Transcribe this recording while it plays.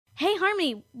Hey,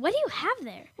 Harmony, what do you have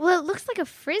there? Well, it looks like a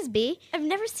Frisbee. I've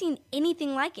never seen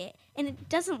anything like it, and it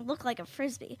doesn't look like a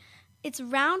Frisbee. It's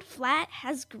round, flat,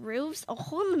 has grooves, a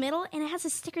hole in the middle, and it has a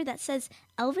sticker that says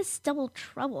Elvis Double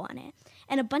Trouble on it,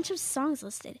 and a bunch of songs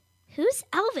listed. Who's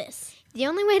Elvis? The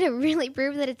only way to really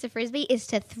prove that it's a Frisbee is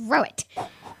to throw it.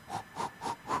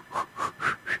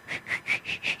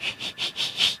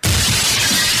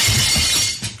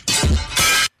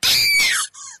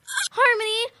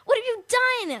 Harmony, what have you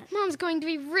done? Mom's going to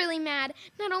be really mad.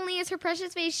 Not only is her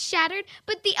precious vase shattered,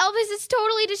 but the Elvis is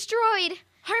totally destroyed.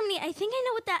 Harmony, I think I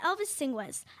know what that Elvis thing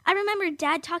was. I remember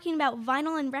Dad talking about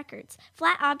vinyl and records,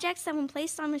 flat objects that when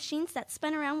placed on machines that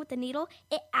spun around with the needle,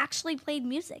 it actually played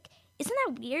music. Isn't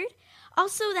that weird?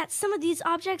 Also, that some of these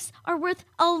objects are worth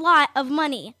a lot of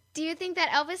money. Do you think that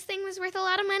Elvis thing was worth a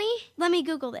lot of money? Let me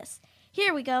Google this.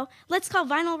 Here we go. Let's call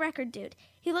Vinyl Record Dude.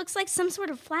 He looks like some sort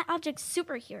of flat object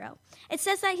superhero. It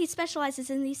says that he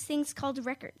specializes in these things called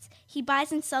records. He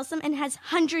buys and sells them and has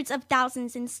hundreds of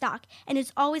thousands in stock and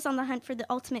is always on the hunt for the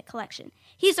ultimate collection.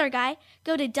 He's our guy.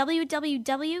 Go to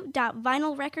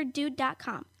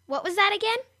www.vinylrecorddude.com. What was that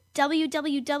again?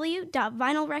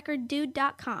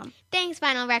 www.vinylrecorddude.com. Thanks,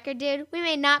 Vinyl Record Dude. We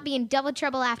may not be in double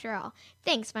trouble after all.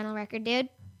 Thanks, Vinyl Record Dude.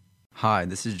 Hi,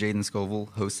 this is Jaden Scoville,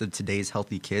 host of Today's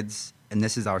Healthy Kids, and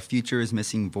this is our Future is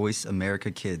Missing Voice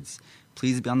America Kids.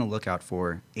 Please be on the lookout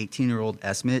for 18-year-old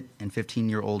Esmet and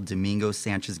 15-year-old Domingo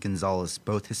Sanchez Gonzalez,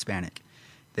 both Hispanic.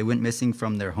 They went missing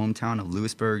from their hometown of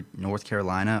Lewisburg, North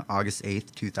Carolina, August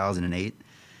 8th, 2008.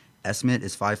 Esmet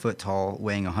is 5 foot tall,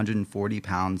 weighing 140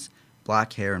 pounds,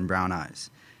 black hair and brown eyes.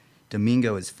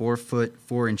 Domingo is 4 foot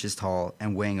 4 inches tall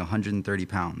and weighing 130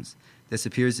 pounds. This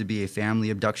appears to be a family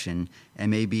abduction and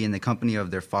may be in the company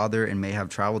of their father and may have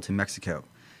traveled to Mexico.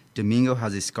 Domingo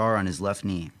has a scar on his left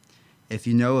knee. If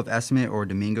you know of Esmet or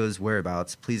Domingo's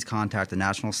whereabouts, please contact the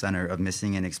National Center of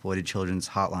Missing and Exploited Children's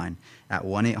hotline at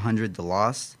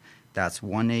 1-800-THE-LOST. That's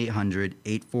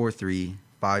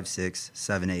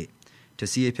 1-800-843-5678. To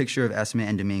see a picture of Esmet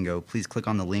and Domingo, please click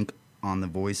on the link on the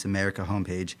Voice America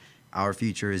homepage, Our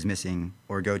Future is Missing,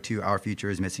 or go to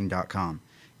ourfutureismissing.com.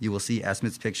 You will see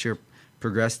Esmet's picture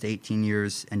progressed to 18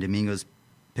 years and Domingo's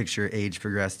picture age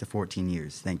progressed to 14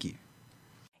 years. Thank you.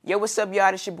 Yo, what's up,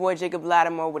 y'all? It's your boy Jacob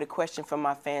Lattimore with a question from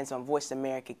my fans on Voice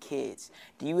America Kids.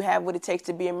 Do you have what it takes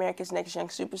to be America's next young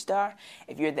superstar?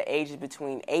 If you're the ages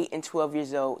between 8 and 12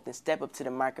 years old, then step up to the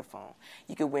microphone.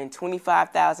 You could win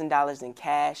 $25,000 in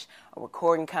cash, a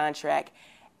recording contract,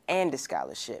 and a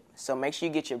scholarship. So make sure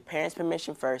you get your parents'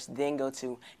 permission first, then go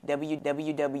to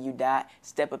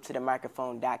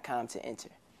www.stepuptothemicrophone.com to enter.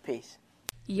 Peace.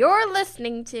 You're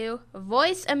listening to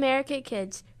Voice America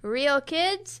Kids, real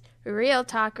kids, real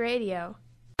talk radio.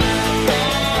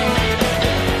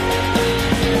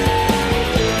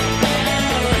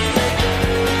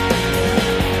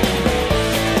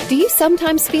 Do you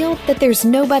sometimes feel that there's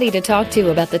nobody to talk to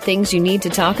about the things you need to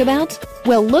talk about?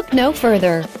 Well, look no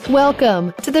further.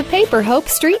 Welcome to the Paper Hope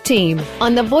Street Team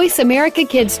on the Voice America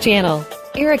Kids channel.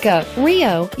 Erica,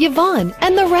 Rio, Yvonne,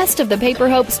 and the rest of the Paper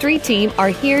Hope Street Team are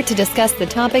here to discuss the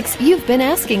topics you've been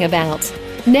asking about.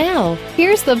 Now,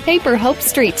 here's the Paper Hope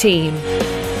Street Team.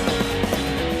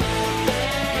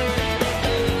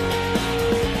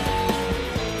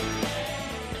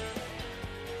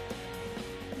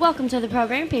 Welcome to the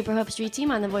program, Paper Hope Street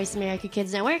Team on the Voice America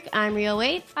Kids Network. I'm Rio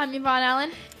Wade. I'm Yvonne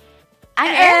Allen. I'm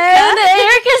Erica.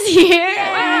 Erica's here.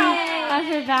 Have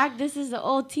her back. This is the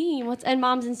old team. And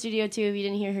Mom's in studio too, if you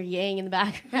didn't hear her yang in the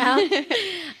background.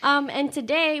 And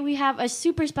today we have a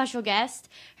super special guest.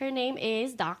 Her name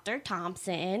is Dr.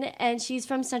 Thompson, and she's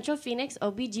from Central Phoenix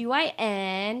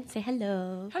OBGYN. Say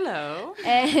hello. Hello.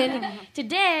 And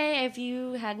today, if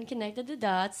you hadn't connected the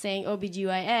dots saying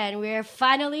OBGYN, we're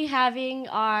finally having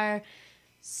our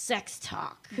sex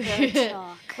talk.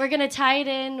 We're going to tie it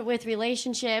in with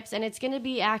relationships, and it's going to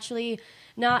be actually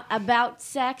not about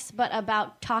sex, but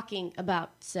about talking about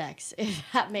sex, if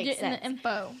that makes sense. Getting the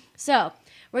info. So,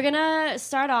 we're going to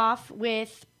start off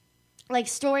with like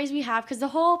stories we have, because the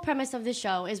whole premise of the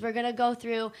show is we're going to go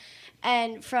through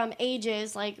and from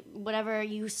ages, like whatever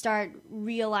you start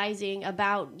realizing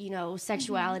about, you know,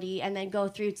 sexuality, and then go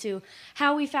through to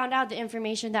how we found out the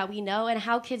information that we know and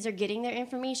how kids are getting their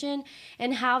information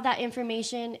and how that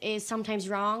information is sometimes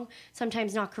wrong,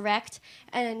 sometimes not correct,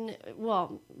 and,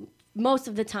 well, most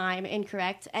of the time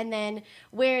incorrect, and then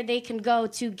where they can go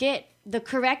to get the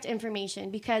correct information,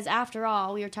 because after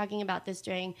all, we were talking about this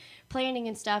during planning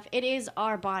and stuff, it is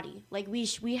our body. Like we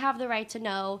have the right to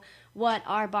know what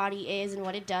our body is and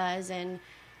what it does, and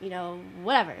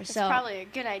whatever. It's so probably a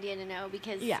good idea to know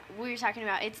because Yeah. we were talking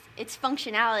about it's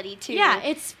functionality too. yeah,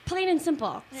 it's plain and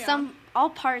simple. All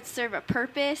parts serve a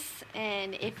purpose,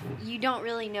 and if you don't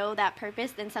really know that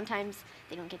purpose, then sometimes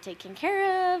they don't get taken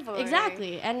care of. Or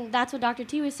Exactly, and that's what Dr.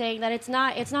 T was saying, that it's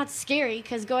not scary,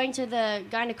 because going to the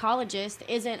gynecologist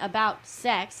isn't about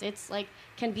sex. It's like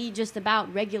can be just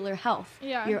about regular health,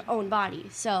 your own body.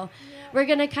 So we're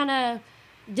gonna kind of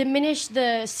diminish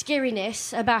the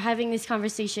scariness about having this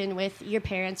conversation with your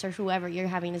parents or whoever you're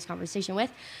having this conversation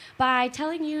with by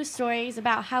telling you stories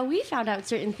about how we found out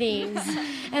certain things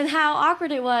and how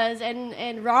awkward it was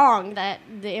and wrong that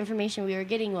the information we were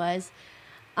getting was.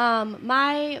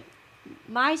 My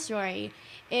story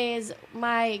is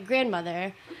my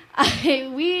grandmother.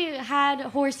 We had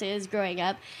horses growing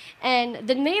up, and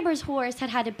the neighbor's horse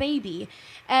had a baby,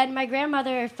 and my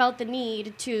grandmother felt the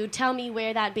need to tell me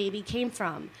where that baby came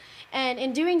from. And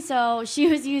in doing so, she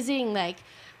was using like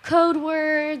code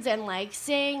words and like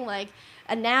saying like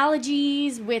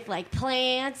analogies with like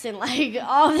plants and like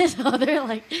all this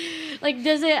other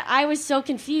I was so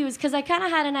confused because I kind of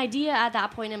had an idea at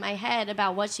that point in my head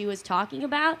about what she was talking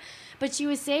about, but she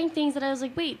was saying things that I was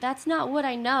like, wait, that's not what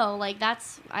I know. Like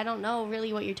I don't know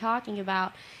really what you're talking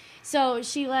about. So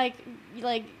she like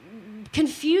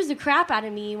confused the crap out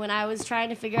of me when I was trying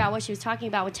to figure out what she was talking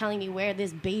about with telling me where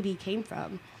this baby came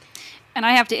from. And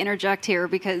I have to interject here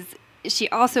because she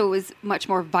also was much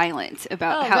more violent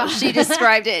about how she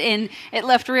described it, and it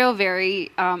left Rio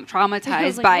very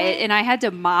traumatized by it, and I had to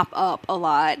mop up a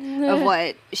lot of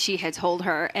what she had told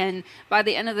her. And by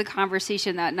the end of the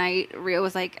conversation that night, Rio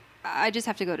was like, I just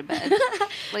have to go to bed.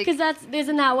 Because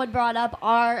isn't that what brought up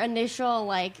our initial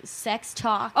like sex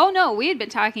talk? Oh no, we had been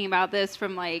talking about this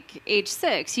from like age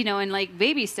 6, and like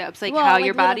baby steps, like how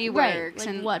your body works like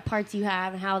and what parts you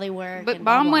have and how they work. But and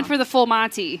Mom blah, blah. went for the full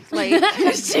Monty. Like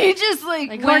she just like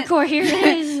went, hardcore here it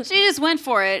is. She just went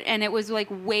for it, and it was like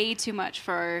way too much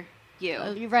for you.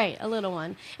 You're right, a little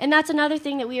one. And that's another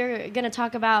thing that we are going to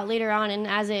talk about later on, and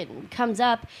as it comes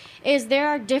up, is there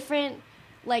are different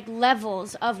like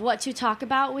levels of what to talk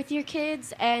about with your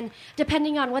kids, and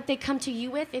depending on what they come to you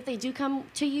with, if they do come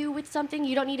to you with something,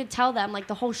 you don't need to tell them like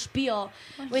the whole spiel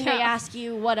when they ask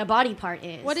you what a body part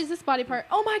is. What is this body part?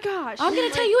 Oh my gosh, I'm gonna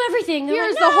tell you everything. They're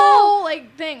Here's like, no! the whole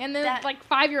like thing, and then like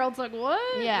 5-year-olds like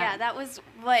what? Yeah, that was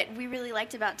what we really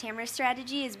liked about Tamara's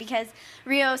strategy, is because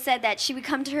Rio said that she would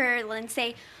come to her and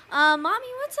say, Mommy,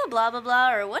 what's a blah, blah,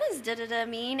 blah, or what does da-da-da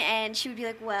mean? And she would be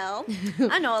like, well,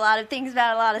 I know a lot of things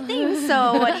about a lot of things,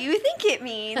 so what do you think it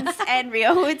means? And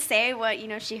Rio would say what,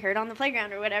 she heard on the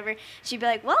playground or whatever. She'd be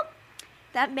like, well,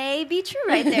 that may be true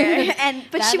right there.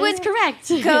 But she wouldn't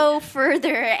go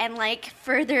further and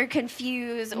further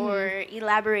confuse or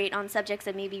elaborate on subjects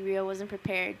that maybe Rio wasn't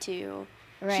prepared to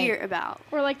hear about.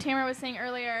 Or like Tamara was saying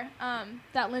earlier,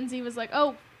 that Lindsay was like,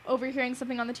 overhearing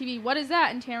something on the TV. What is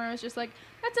that? And Tamara was just like,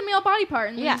 that's a male body part.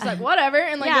 And Lindsay's like, whatever.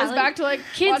 And goes back to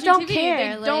kids watching don't TV.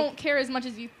 care. They don't care as much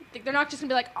as you think. They're not just going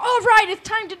to be like, all right, it's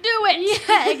time to do it.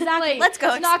 Yeah, exactly. Let's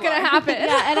go. It's not going to happen.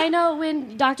 Yeah, and I know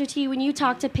when Dr. T, when you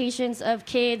talk to patients of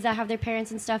kids that have their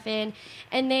parents and stuff in,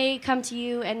 and they come to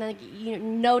you and you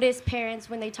notice parents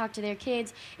when they talk to their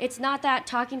kids, it's not that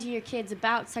talking to your kids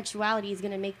about sexuality is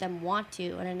going to make them want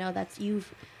to. And I know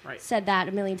you've said that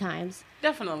a million times.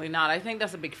 Definitely not. I think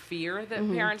that's a big fear that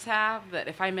parents have, that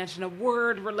if I mention a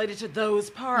word related to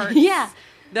those parts,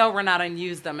 they'll run out and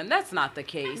use them. And that's not the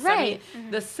case. Right. I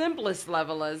mean, the simplest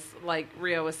level is, like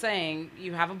Rio was saying,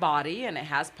 you have a body and it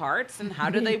has parts, and how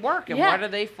do they work and what are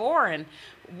they for? And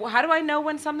how do I know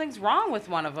when something's wrong with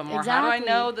one of them? Or how do I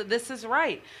know that this is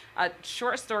right? A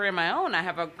short story of my own. I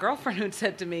have a girlfriend who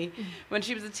said to me when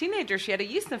she was a teenager, she had a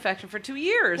yeast infection for 2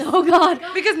 years. Oh, God.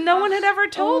 Because no one had ever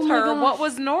told her what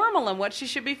was normal and what she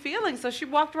should be feeling. So she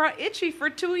walked around itchy for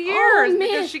 2 years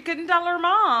because she couldn't tell her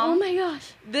mom. Oh, my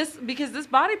gosh. Because this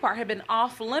body part had been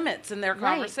off limits in their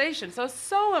conversation. So it's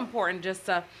so important just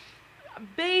to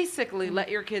basically let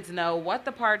your kids know what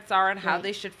the parts are and how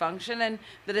they should function, and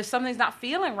that if something's not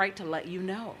feeling right, to let you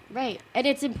know. Right. And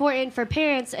it's important for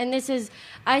parents, and this is,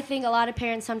 I think a lot of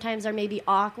parents sometimes are maybe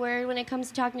awkward when it comes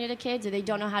to talking to the kids, or they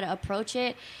don't know how to approach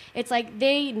it. It's like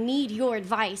they need your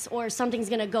advice or something's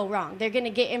going to go wrong. They're going to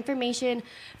get information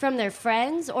from their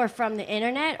friends or from the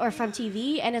internet or from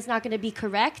TV, and it's not going to be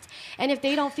correct. And if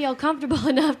they don't feel comfortable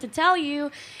enough to tell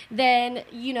you, then,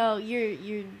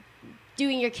 you're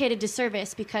doing your kid a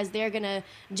disservice, because they're going to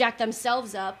jack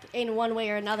themselves up in one way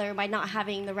or another by not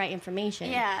having the right information.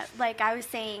 Yeah, like I was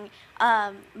saying,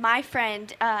 my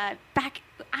friend, I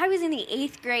was in the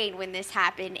 8th grade when this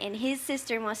happened, and his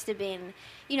sister must have been,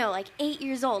 8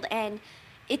 years old, and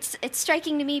it's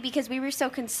striking to me because we were so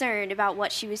concerned about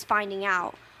what she was finding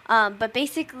out. But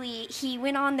basically, he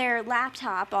went on their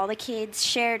laptop, all the kids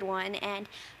shared one, and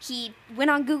he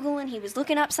went on Google and he was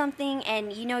looking up something,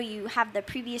 and you have the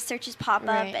previous searches pop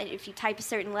up, and if you type a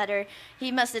certain letter,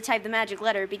 he must have typed the magic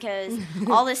letter because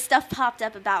all this stuff popped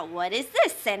up about what is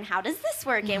this, and how does this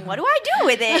work, and what do I do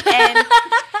with it?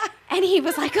 And he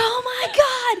was like, oh my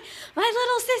God, my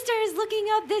little sister is looking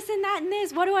up this and that and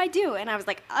this, what do I do? And I was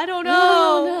like, I don't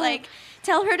know. No. Like,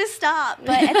 tell her to stop.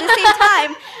 But at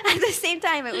the same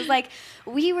time, it was like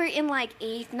we were in like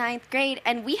 8th, 9th grade,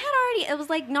 and we had already, it was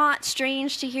like not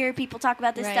strange to hear people talk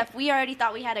about this stuff. We already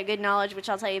thought we had a good knowledge, which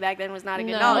I'll tell you back then was not a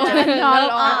good knowledge. Not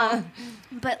at all.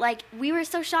 But like we were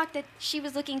so shocked that she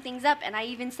was looking things up, and I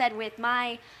even said with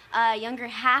my younger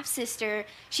half-sister,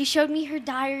 she showed me her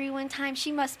diary one time.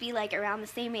 She must be like around the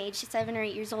same age. She's 7 or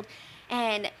 8 years old.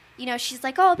 And she's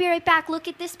like, oh, I'll be right back. Look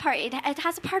at this part. It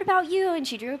has a part about you. And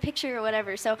she drew a picture or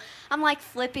whatever. So I'm like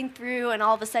flipping through, and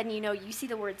all of a sudden, you see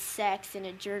the word sex in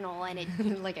a journal, and it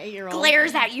like 8-year-old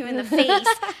glares at you in the face. And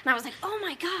I was like, oh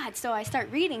my God. So I start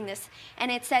reading this,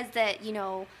 and it says that,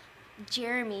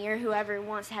 Jeremy or whoever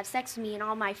wants to have sex with me, and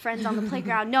all my friends on the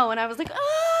playground know. And I was like,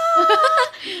 oh,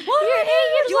 you're 8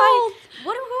 years old.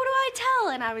 Who do I tell?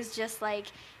 And I was just like,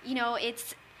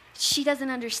 she doesn't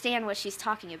understand what she's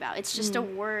talking about. It's just a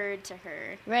word to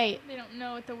her. Right. They don't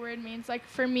know what the word means. Like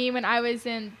for me, when I was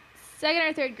in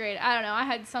 2nd or 3rd grade, I don't know, I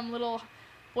had some little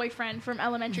boyfriend from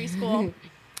elementary school,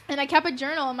 and I kept a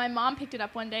journal, and my mom picked it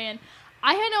up one day, and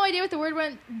I had no idea what the word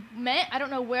meant. I don't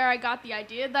know where I got the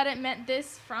idea that it meant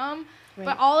this from,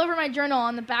 but all over my journal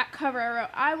on the back cover, I wrote,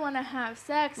 I want to have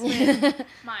sex with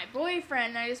my boyfriend.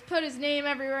 And I just put his name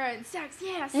everywhere, and sex,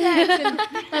 yeah, sex. And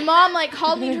my mom,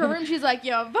 called me to her room. She's like,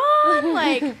 Yvonne,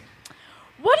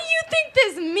 what do you think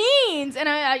this means? And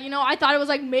I thought it was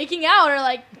making out or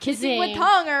kissing with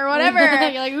tongue or whatever.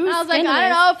 You're like, and I was like, I don't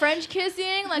know, French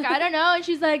kissing, I don't know. And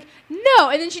she's like,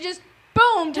 no. And then she just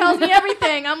boom, tells me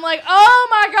everything. I'm like, oh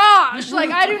my gosh,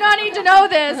 I do not need to know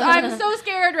this. I'm so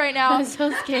scared right now. I'm so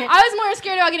scared. I was more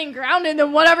scared about getting grounded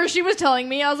than whatever she was telling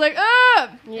me. I was like,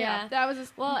 ugh. Yeah. That was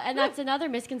just, well, and that's another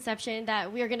misconception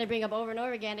that we're going to bring up over and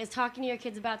over again, is talking to your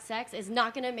kids about sex is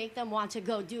not going to make them want to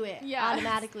go do it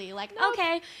automatically.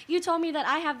 Okay, you told me that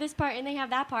I have this part and they have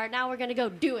that part. Now we're going to go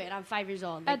do it. I'm 5 years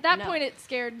old. At that point, it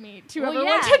scared me to ever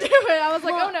want to do it. I was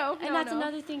like, oh no. And that's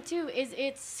another thing too, is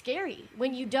it's scary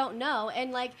when you don't know.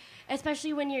 And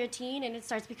especially when you're a teen and it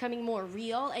starts becoming more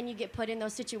real and you get put in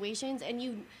those situations and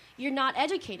you're not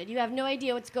educated. You have no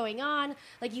idea what's going on.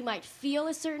 You might feel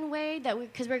a certain way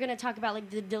because we're going to talk about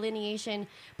the delineation,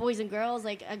 boys and girls.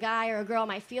 A guy or a girl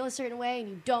might feel a certain way and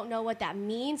you don't know what that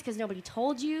means because nobody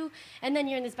told you. And then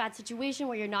you're in this bad situation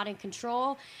where you're not in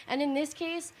control. And in this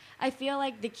case, I feel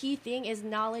the key thing is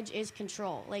knowledge is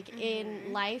control.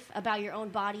 In life, about your own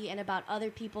body and about other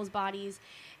people's bodies.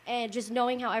 And just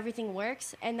knowing how everything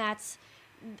works, and that's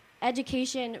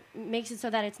education makes it so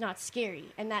that it's not scary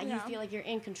and that you feel like you're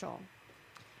in control.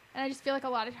 And I just feel a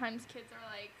lot of times kids are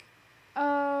like,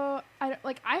 oh, I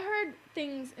heard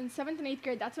things in 7th and 8th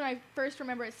grade. That's when I first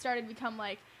remember it started to become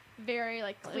very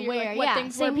clear what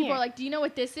things where people are like, do you know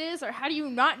what this is, or how do you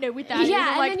not know what that is?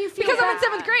 And then you feel because I'm in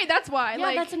 7th grade, that's why.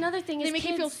 Yeah, that's another thing. They make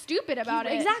you feel stupid about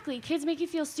it. Exactly, kids make you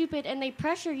feel stupid, and they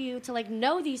pressure you to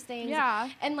know these things. Yeah.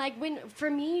 And when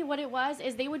for me, what it was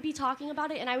is they would be talking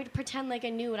about it, and I would pretend I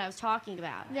knew what I was talking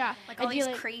about. Yeah, all these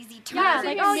crazy terms. Yeah,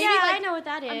 I know what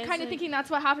that is. I'm kind of thinking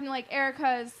that's what happened to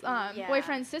Erica's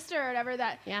boyfriend's sister or whatever.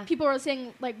 That people were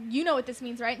saying you know what this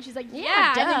means, right? And she's like,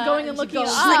 yeah, and then going and looking it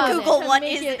up. Google, what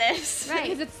is this? Right.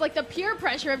 It's the peer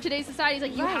pressure of today's society.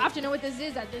 It's you have to know what this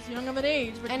is at this young of an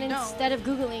age. But and instead of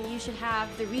Googling, you should have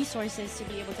the resources to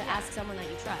be able to ask someone that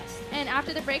you trust. And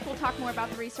after the break, we'll talk more about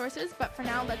the resources. But for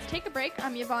now, let's take a break.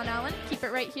 I'm Yvonne Allen. Keep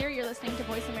it right here. You're listening to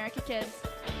Voice America Kids.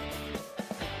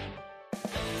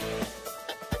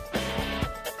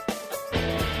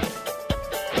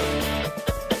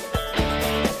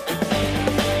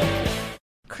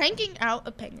 Cranking out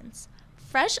opinions.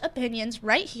 Fresh opinions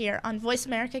right here on Voice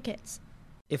America Kids.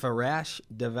 If a rash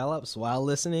develops while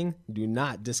listening, do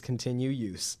not discontinue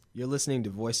use. You're listening to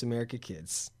Voice America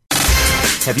Kids.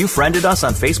 Have you friended us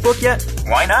on Facebook yet?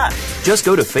 Why not? Just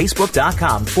go to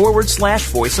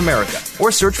facebook.com/Voice America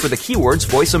or search for the keywords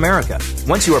Voice America.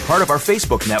 Once you are part of our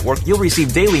Facebook network, you'll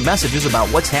receive daily messages about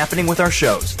what's happening with our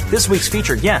shows, this week's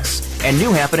featured guests, and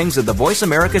new happenings of the Voice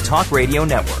America Talk Radio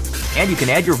Network. And you can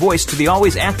add your voice to the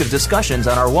always active discussions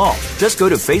on our wall. Just go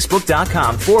to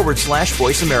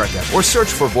facebook.com/Voice America or search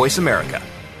for Voice America.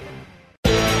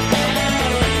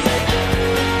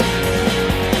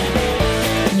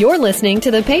 You're listening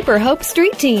to the Paper Hope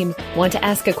Street Team. Want to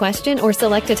ask a question or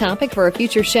select a topic for a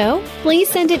future show? Please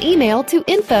send an email to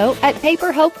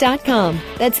info@paperhope.com.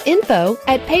 That's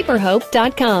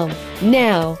info@paperhope.com.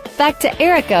 Now, back to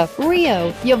Erica,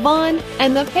 Rio, Yvonne,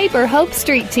 and the Paper Hope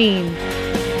Street Team.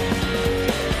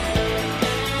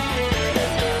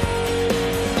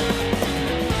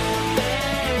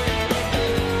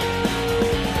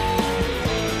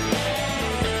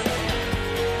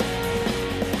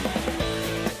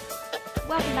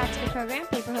 Welcome back to the program,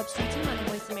 Paper Hope Street Team on the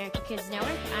Voice America Kids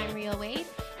Network. I'm Rio Wade,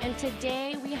 and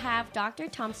today we have Dr.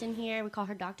 Thompson here. We call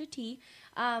her Dr. T,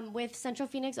 with Central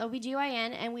Phoenix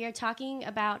OBGYN, and we are talking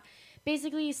about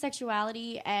basically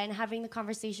sexuality and having the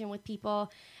conversation with people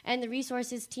and the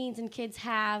resources teens and kids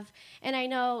have. And I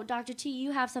know, Dr. T,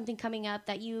 you have something coming up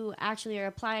that you actually are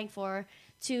applying for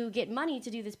to get money to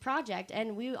do this project,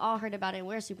 and we all heard about it, and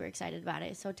we're super excited about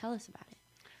it. So tell us about it.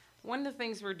 One of the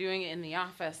things we're doing in the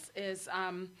office is,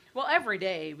 every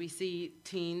day we see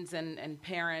teens and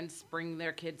parents bring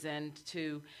their kids in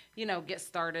to, get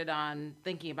started on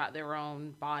thinking about their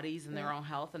own bodies and their own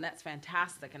health, and that's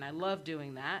fantastic, and I love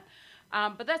doing that.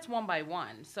 But that's one by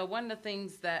one. So one of the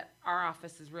things that our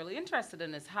office is really interested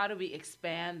in is how do we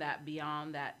expand that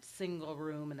beyond that single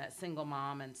room and that single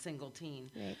mom and single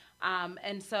teen. Right.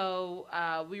 And so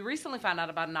we recently found out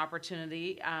about an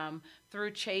opportunity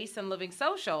through Chase and Living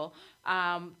Social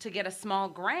to get a small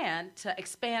grant to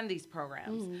expand these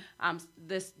programs.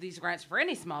 These grants for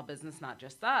any small business, not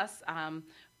just us.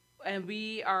 And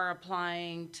we are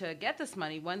applying to get this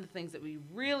money. One of the things that we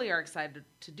really are excited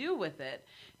to do with it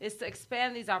is to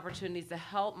expand these opportunities to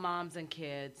help moms and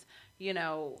kids,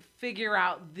 figure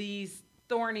out these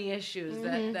thorny issues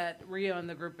that Rio and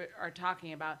the group are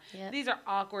talking about. Yep. These are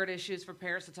awkward issues for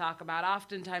parents to talk about.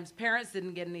 Oftentimes, parents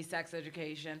didn't get any sex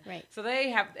education. Right. So they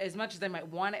have, as much as they might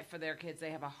want it for their kids, they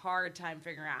have a hard time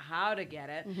figuring out how to get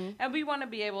it. And we want to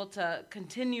be able to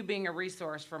continue being a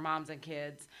resource for moms and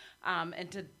kids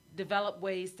and to develop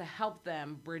ways to help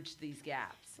them bridge these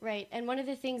gaps. Right, and one of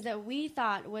the things that we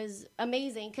thought was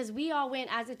amazing, because we all went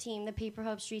as a team, the Paper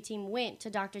Hope Street Team went to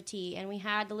Dr. T, and we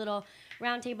had the little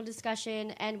roundtable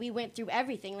discussion, and we went through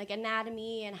everything, like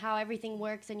anatomy and how everything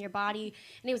works in your body,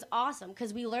 and it was awesome,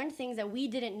 because we learned things that we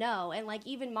didn't know, and like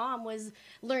even Mom was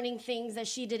learning things that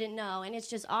she didn't know, and it's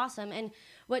just awesome. And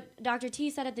what Dr. T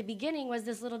said at the beginning was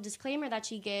this little disclaimer that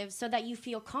she gives so that you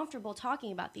feel comfortable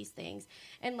talking about these things.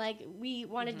 And, like, we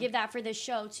want to give that for this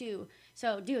show, too.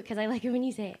 So do it, because I like it when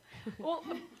you say it. Well,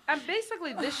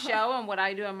 basically this show and what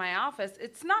I do in my office,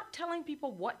 it's not telling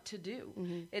people what to do.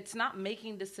 It's not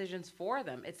making decisions for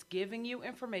them. It's giving you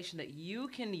information that you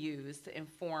can use to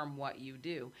inform what you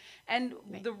do. And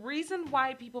the reason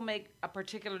why people make a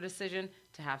particular decision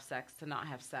to have sex, to not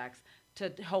have sex, to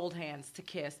hold hands, to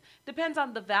kiss, depends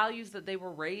on the values that they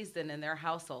were raised in their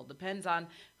household, depends on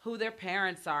who their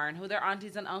parents are and who their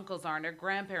aunties and uncles are and their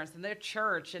grandparents and their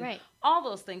church and all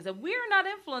those things. And we're not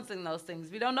influencing those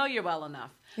things. We don't know you well enough.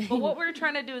 But what we're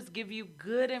trying to do is give you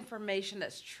good information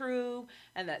that's true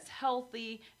and that's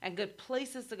healthy and good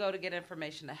places to go to get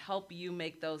information to help you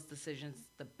make those decisions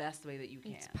the best way that you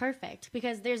can. It's perfect,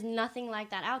 because there's nothing like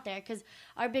that out there. Because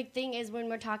our big thing is when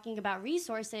we're talking about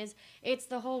resources, it's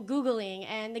the whole Googling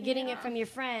and the getting it from your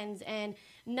friends, and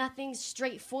nothing's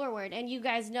straightforward. And you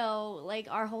guys know, like,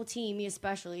 our whole team, me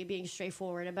especially, being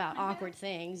straightforward about awkward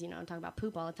things. I'm talking about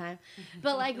poop all the time.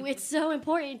 But, like, it's so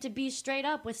important to be straight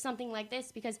up with something like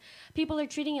this, because people are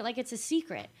treating it like it's a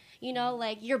secret.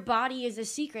 Like, your body is a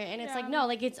secret. And it's like, no,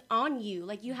 like, it's on you.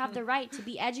 Like, you have the right to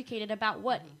be educated about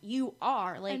what you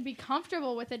are. Like, and be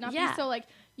comfortable with it. Not be so, like,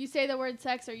 you say the word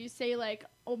sex or you say, like,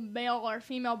 a male or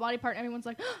female body part, and everyone's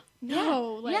like,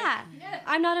 no. Like,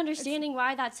 I'm not understanding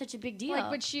why that's such a big deal.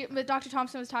 Like, but Dr.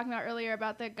 Thompson was talking about earlier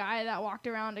about the guy that walked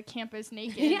around a campus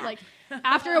naked. Like,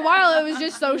 after a while, it was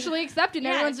just socially accepted.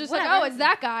 And everyone's just like, oh, it's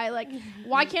that guy. Like,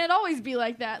 why can't it always be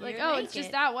like that? Like, oh, it's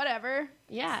just that, whatever.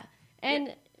 Yeah.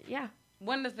 And,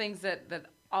 one of the things that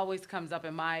always comes up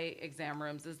in my exam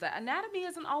rooms is that anatomy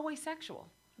isn't always sexual.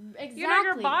 Exactly.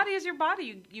 Your body is your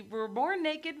body. You were born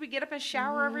naked. We get up and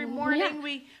shower every morning.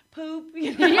 We poop. And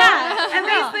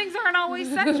these things aren't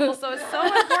always sexual. So it's so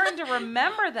important to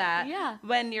remember that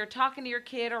when you're talking to your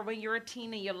kid or when you're a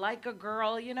teen and you like a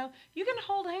girl, you can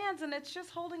hold hands and it's just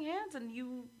holding hands and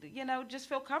you just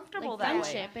feel comfortable that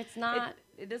friendship. way. It's not.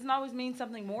 It doesn't always mean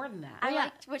something more than that. I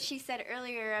liked what she said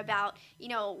earlier about,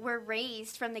 we're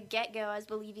raised from the get-go as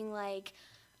believing, like,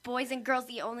 boys and girls,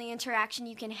 the only interaction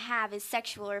you can have is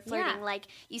sexual or flirting. Yeah. Like,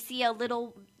 you see a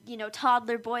little,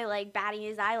 toddler boy, like, batting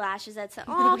his eyelashes. That's,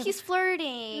 oh, he's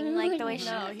flirting. Like, the way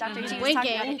Dr. G was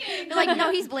talking about it. You're like,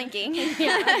 no, he's blinking.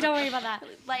 Don't worry about that.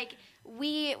 Like,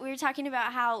 we were talking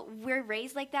about how we're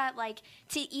raised like that, like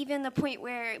to even the point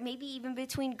where maybe even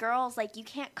between girls, like you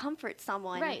can't comfort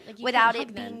someone Like, without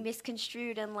it being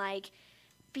misconstrued and like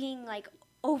being like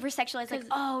over sexualized, like,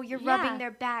 oh, you're rubbing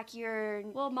their back,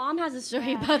 well, Mom has a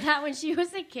story about that. When she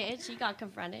was a kid, she got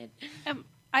confronted.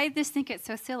 I just think it's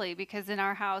so silly because in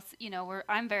our house,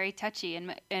 I'm very touchy,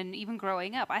 and even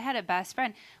growing up, I had a best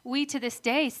friend. We to this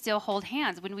day still hold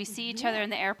hands when we see each other in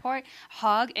the airport,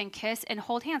 hug and kiss and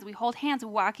hold hands. We hold hands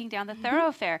walking down the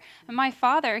thoroughfare. And my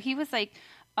father, he was like,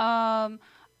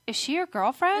 is she your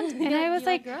girlfriend? And I was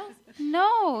like,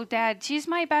 no, Dad, she's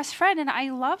my best friend and I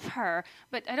love her,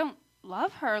 but I don't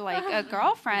love her like a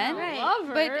girlfriend. Love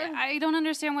her. But I don't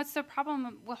understand what's the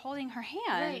problem with holding her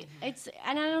hand.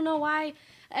 And I don't know why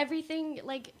everything,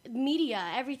 like media,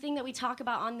 everything that we talk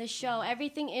about on this show,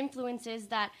 everything influences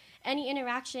that any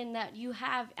interaction that you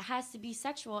have has to be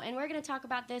sexual. And we're going to talk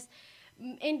about this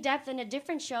in depth in a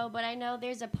different show, but I know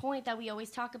there's a point that we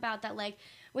always talk about that, like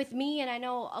with me, and I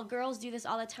know girls do this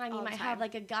all the time. You might have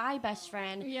like a guy best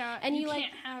friend, and you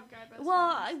can't have guy best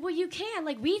friends. Well, you can.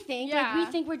 Like we think,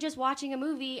 we're just watching a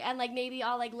movie, and like maybe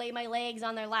I'll like lay my legs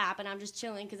on their lap, and I'm just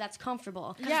chilling because that's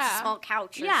comfortable. It's a small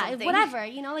couch. Or something. Whatever.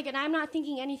 Like, and I'm not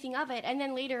thinking anything of it. And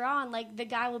then later on, like the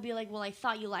guy will be like, "Well, I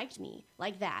thought you liked me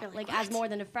like that, like as more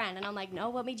than a friend." And I'm like, "No,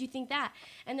 what made you think that?"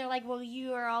 And they're like, "Well,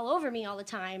 you are all over me all the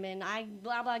time, and I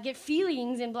blah blah get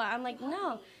feelings and blah." I'm like,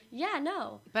 "No." Yeah,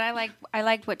 no. But I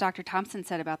liked what Dr. Thompson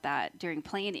said about that during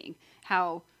planning,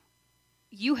 how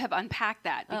you have unpacked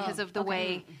that because of the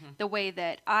way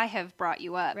that I have brought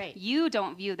you up. Right. You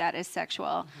don't view that as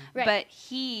sexual, but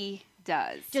he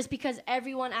does. Just because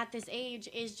everyone at this age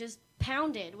is just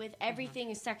pounded with everything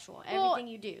is sexual, everything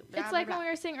you do. It's like when we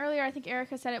were saying earlier, I think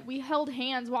Erica said it, we held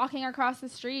hands walking across the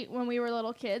street when we were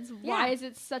little kids. Why is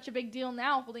it such a big deal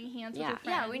now holding hands with your friends?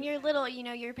 Yeah, when you're little,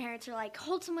 your parents are like,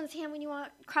 hold someone's hand when you walk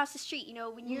across the street.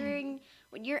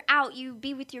 When you're out, you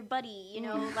be with your buddy,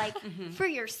 like for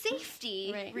your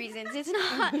safety reasons.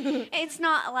 It's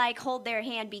not like hold their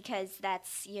hand because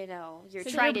that's, you're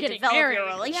trying to develop your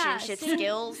relationship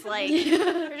skills. Like,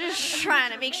 you're just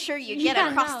trying to make sure you get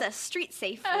across the street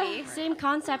safely. Same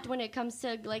concept when it comes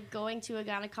to like going to a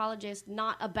gynecologist,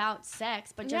 not about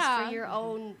sex, but just for your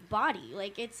own body.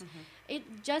 Like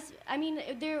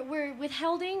we're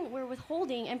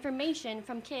withholding information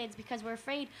from kids because we're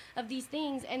afraid of these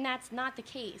things, and that's not the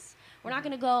case. We're not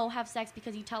going to go have sex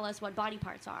because you tell us what body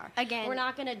parts are. Again, we're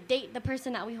not going to date the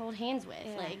person that we hold hands with.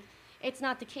 Yeah. Like, it's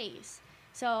not the case.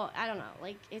 So, I don't know.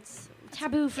 Like, it's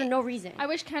taboo for no reason. I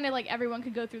wish kind of like everyone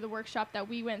could go through the workshop that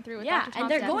we went through with Dr. Thompson.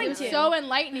 And they're going to. It was so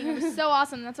enlightening. It was so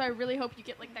awesome. That's why I really hope you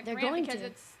get like that grant because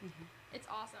it's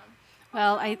awesome.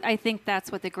 Well, I think that's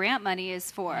what the grant money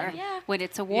is for when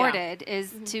it's awarded,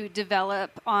 is to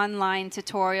develop online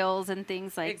tutorials and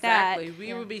things like that. Exactly.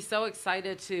 We would be so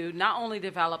excited to not only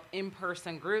develop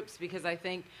in-person groups, because I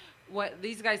think what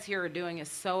these guys here are doing is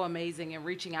so amazing and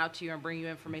reaching out to you and bringing you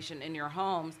information in your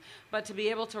homes, but to be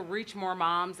able to reach more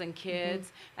moms and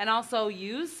kids and also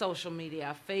use social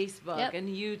media, Facebook and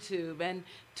YouTube and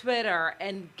Twitter,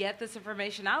 and get this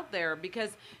information out there, because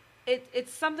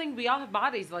it's something, we all have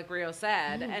bodies, like Rio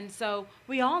said, and so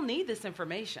we all need this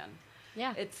information.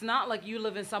 Yeah. It's not like you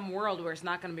live in some world where it's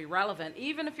not going to be relevant,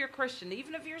 even if you're Christian,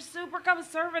 even if you're super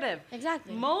conservative.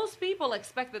 Exactly. Most people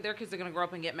expect that their kids are going to grow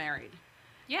up and get married.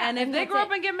 Yeah, and if they grow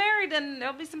up and get married, then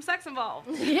there'll be some sex involved.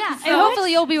 Yeah, so and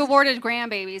hopefully you'll be awarded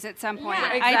grandbabies at some point.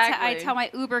 Yeah, exactly. I tell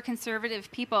my uber conservative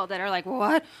people that are like,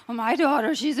 "What? Well, my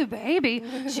daughter, she's a baby.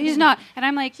 She's not." And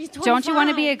I'm like, "Don't you want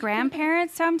to be a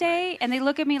grandparent someday?" And they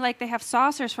look at me like they have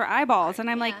saucers for eyeballs, and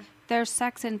I'm like, "There's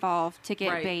sex involved to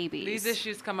get babies." These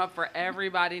issues come up for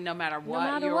everybody, no matter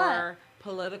what your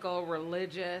political,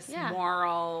 religious,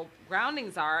 moral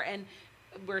groundings are, and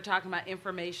we're talking about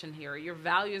information here. Your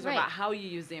values are about how you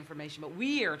use the information, but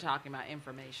we are talking about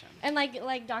information. And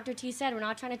like Dr. T said, we're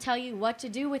not trying to tell you what to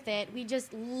do with it. We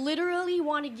just literally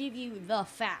want to give you the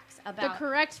facts about the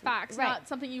correct facts, not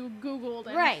something you Googled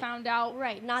and found out.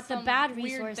 Right, not the bad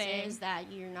resources that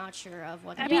you're not sure of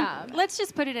what. I mean, let's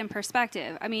just put it in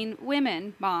perspective. I mean,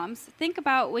 women, moms, think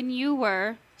about when you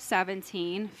were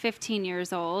 17, 15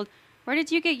 years old. Where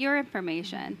did you get your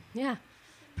information? Yeah,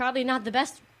 probably not the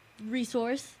best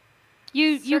resource.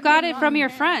 You got it from your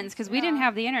friends, because we didn't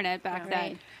have the internet back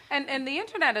then. And the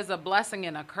internet is a blessing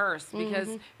and a curse,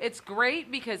 because it's great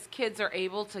because kids are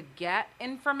able to get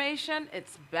information.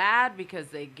 It's bad because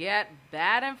they get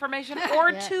bad information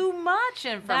or too much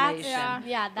information.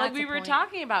 That's like we were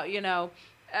talking about, an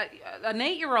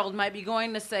 8-year-old might be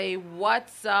going to say,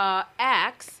 what's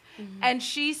X? and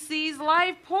she sees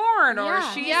live porn or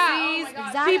she sees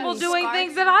people doing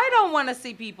things that I don't want to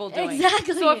see people doing.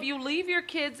 Exactly. So if you leave your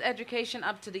kids' education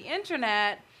up to the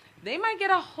internet, they might get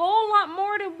a whole lot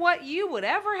more than what you would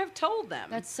ever have told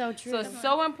them. That's so true. So it's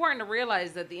so important to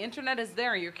realize that the internet is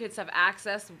there. Your kids have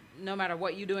access no matter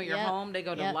what you do in your home. They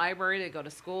go to the library, they go to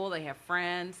school, they have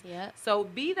friends. So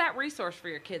be that resource for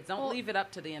your kids. Don't leave it up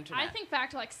to the internet. I think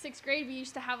back to like 6th grade, we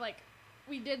used to have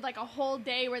we did like a whole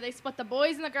day where they split the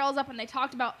boys and the girls up and they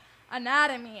talked about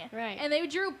anatomy. Right. And they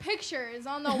drew pictures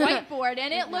on the whiteboard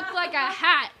and it looked like a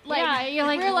hat. You're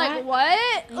like, we're like,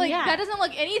 what? Like, that doesn't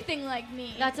look anything like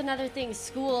me. That's another thing.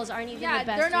 Schools aren't even the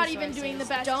best they're not resources. even doing the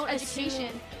best education.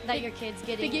 That your kids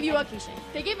getting they give you education.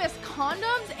 They gave us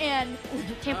condoms and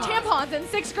tampons in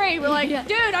 6th grade. We're like,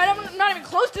 dude, I'm not even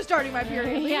close to starting my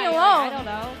period. Leave me alone. I don't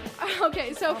know.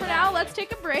 Okay, so for now, let's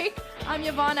take a break. I'm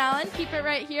Yvonne Allen. Keep it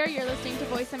right here. You're listening to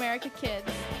Voice America Kids.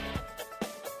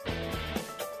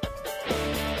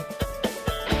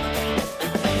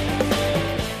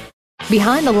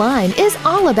 Behind the Line is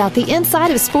all about the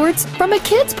inside of sports from a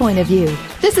kid's point of view.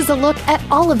 This is a look at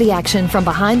all of the action from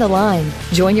behind the line.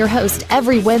 Join your host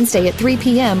every Wednesday at 3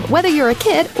 p.m., whether you're a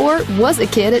kid or was a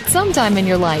kid at some time in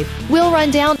your life. We'll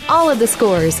run down all of the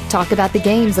scores, talk about the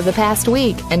games of the past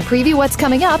week, and preview what's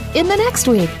coming up in the next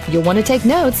week. You'll want to take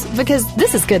notes because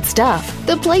this is good stuff.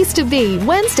 The place to be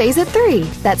Wednesdays at 3.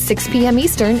 That's 6 p.m.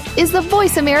 Eastern is the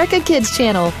Voice America Kids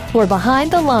channel for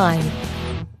Behind the Line.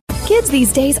 Kids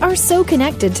these days are so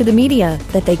connected to the media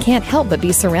that they can't help but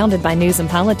be surrounded by news and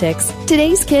politics.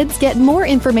 Today's kids get more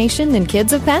information than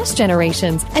kids of past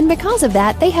generations, and because of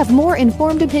that, they have more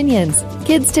informed opinions.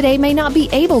 Kids today may not be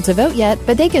able to vote yet,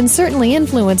 but they can certainly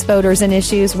influence voters and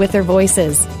issues with their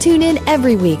voices. Tune in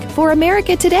every week for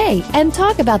America Today and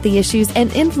talk about the issues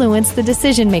and influence the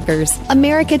decision makers.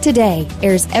 America Today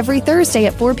airs every Thursday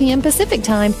at 4 p.m. Pacific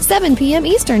Time, 7 p.m.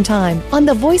 Eastern Time on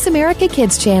the Voice America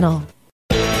Kids channel.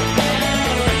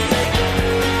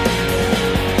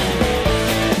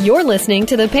 You're listening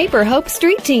to the Paper Hope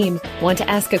Street Team. Want to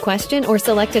ask a question or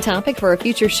select a topic for a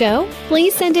future show?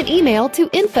 Please send an email to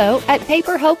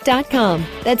info@paperhope.com.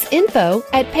 That's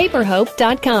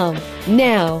info@paperhope.com.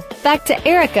 Now, back to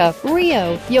Erica,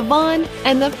 Rio, Yvonne,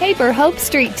 and the Paper Hope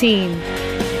Street Team.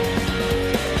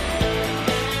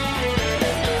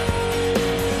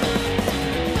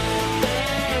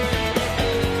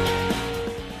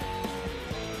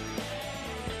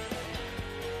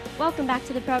 Welcome back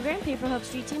to the program, Paper Hope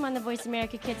Street Team on the Voice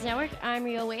America Kids Network. I'm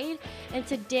Rio Wade, and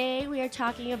today we are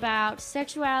talking about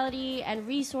sexuality and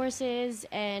resources,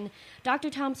 and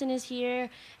Dr. Thompson is here.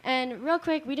 And real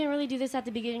quick, we didn't really do this at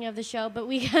the beginning of the show, but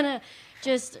we kind of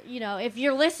just, if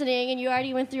you're listening and you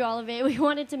already went through all of it, we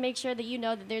wanted to make sure that you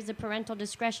know that there's a parental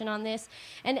discretion on this.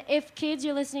 And if kids,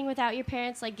 you're listening without your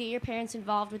parents, get your parents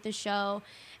involved with the show.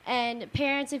 And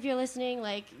parents, if you're listening,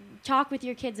 talk with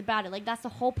your kids about it. That's the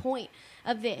whole point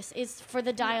of this, is for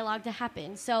the dialogue to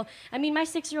happen. So, my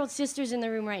 6-year-old sister's in the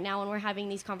room right now and we're having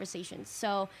these conversations.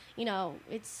 So,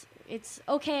 it's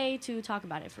okay to talk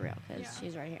about it for real because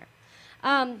she's right here.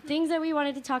 Things that we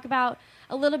wanted to talk about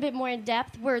a little bit more in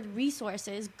depth were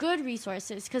resources, good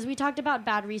resources, because we talked about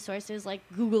bad resources like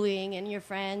Googling and your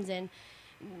friends and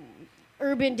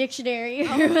Urban Dictionary.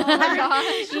 Oh my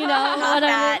gosh.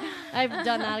 Whatever. I've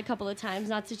done that a couple of times.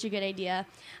 Not such a good idea.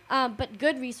 But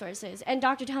good resources. And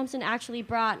Dr. Thompson actually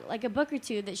brought a book or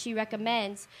two that she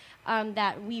recommends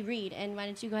that we read. And why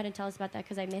don't you go ahead and tell us about that,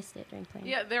 because I missed it during playing.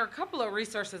 Yeah, there are a couple of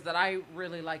resources that I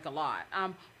really like a lot.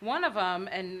 One of them,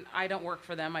 and I don't work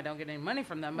for them, I don't get any money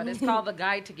from them, but it's called The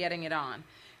Guide to Getting It On.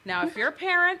 Now, if you're a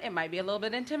parent, it might be a little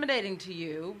bit intimidating to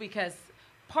you because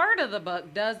part of the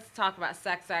book does talk about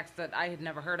sex acts that I had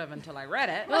never heard of until I read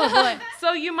it. Oh, boy.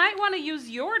 So you might want to use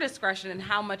your discretion in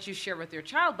how much you share with your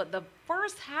child, but the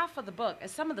first half of the book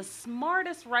is some of the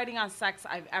smartest writing on sex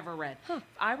I've ever read. If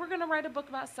I were going to write a book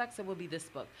about sex, it would be this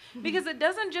book. Because it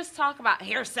doesn't just talk about,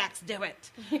 here's sex, do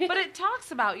it. But it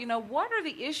talks about, what are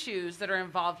the issues that are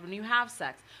involved when you have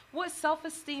sex? What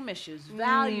self-esteem issues,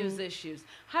 values issues?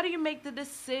 How do you make the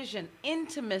decision?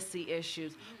 Intimacy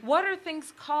issues. What are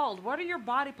things called? What are your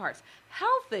body parts?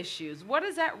 Health issues. What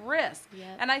is at risk?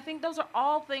 Yep. And I think those are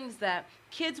all things that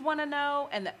kids want to know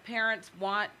and that parents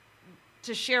want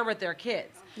to share with their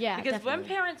kids. Yeah, because definitely. when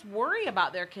parents worry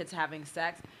about their kids having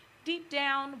sex, deep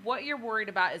down, what you're worried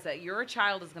about is that your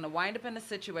child is going to wind up in a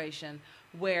situation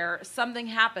where something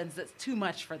happens that's too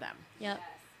much for them. Yep.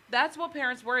 That's what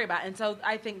parents worry about. And so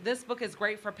I think this book is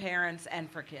great for parents and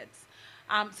for kids.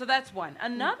 So that's one.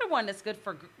 Another one that's good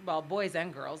for, boys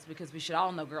and girls, because we should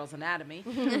all know girls' anatomy,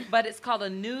 but it's called A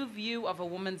New View of a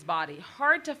Woman's Body.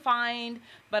 Hard to find,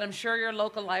 but I'm sure your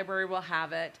local library will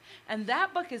have it. And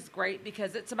that book is great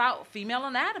because it's about female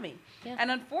anatomy. Yeah.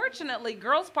 And unfortunately,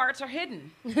 girls' parts are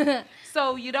hidden.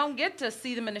 So you don't get to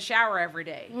see them in the shower every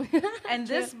day. And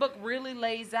this book really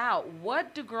lays out,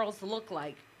 what do girls look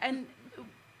like? And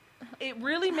it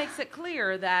really makes it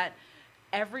clear that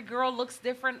every girl looks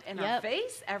different in her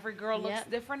face. Every girl looks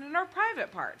different in her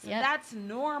private parts. And that's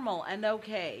normal and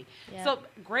okay. So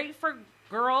great for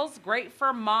girls, great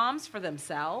for moms for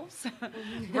themselves,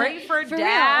 great for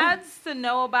dads to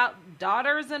know about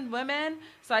daughters and women.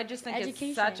 So I just think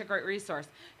it's such a great resource.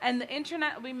 And the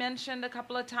internet we mentioned a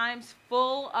couple of times,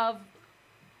 full of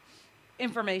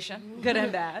information, good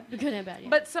and bad. Good and bad, yeah.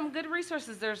 But some good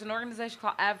resources. There's an organization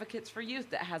called Advocates for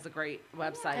Youth that has a great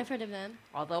website. I've heard of them.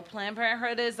 Although Planned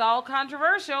Parenthood is all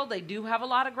controversial, they do have a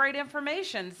lot of great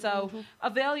information. So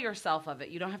avail yourself of it.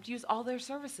 You don't have to use all their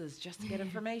services just to get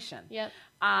information. Yep.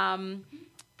 There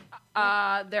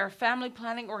are family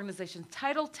planning organizations.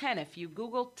 Title 10, if you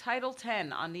Google Title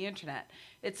 10 on the internet,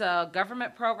 it's a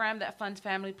government program that funds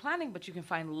family planning, but you can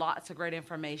find lots of great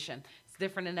information. It's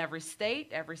different in every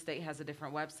state. Every state has a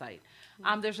different website.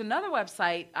 There's another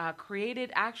website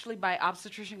created actually by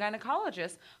obstetrician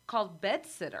gynecologists called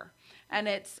Bedsitter. And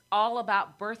it's all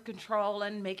about birth control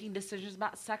and making decisions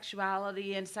about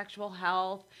sexuality and sexual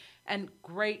health and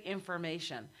great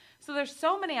information. So there's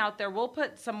so many out there. We'll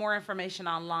put some more information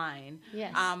online.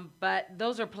 Yes. But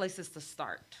those are places to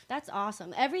start. That's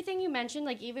awesome. Everything you mentioned,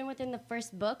 like even within the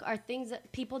first book, are things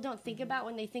that people don't think about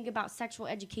when they think about sexual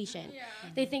education. Yeah.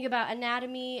 They think about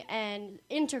anatomy and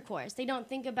intercourse. They don't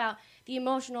think about the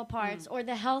emotional parts or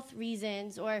the health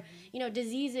reasons or,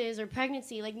 diseases or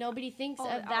pregnancy. Like nobody thinks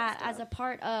of that as a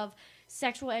part of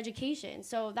sexual education.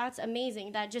 So that's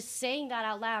amazing that just saying that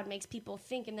out loud makes people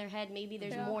think in their head, maybe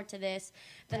there's more to this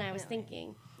than I was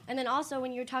thinking. And then also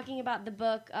when you're talking about the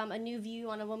book, A New View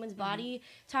on a Woman's Body,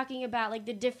 talking about like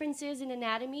the differences in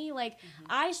anatomy, like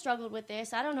I struggled with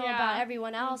this. I don't know about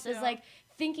everyone else. Is like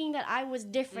thinking that I was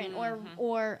different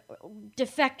or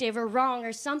defective or wrong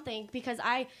or something because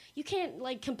you can't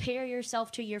like compare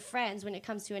yourself to your friends when it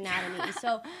comes to anatomy.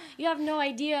 So you have no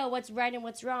idea what's right and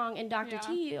what's wrong. And Dr.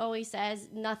 T always says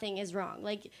nothing is wrong.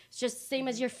 Like it's just same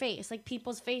as your face. Like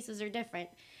people's faces are different.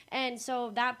 And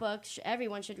so that book,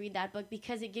 everyone should read that book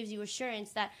because it gives you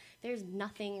assurance that there's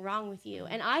nothing wrong with you.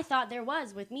 And I thought there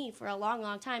was with me for a long,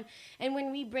 long time. And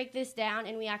when we break this down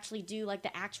and we actually do like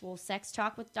the actual sex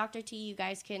talk with Dr. T, you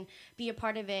guys can be a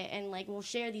part of it. And like we'll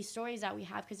share these stories that we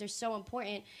have because they're so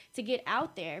important to get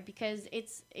out there because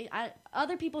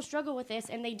other people struggle with this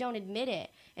and they don't admit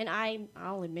it. And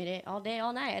I'll admit it all day,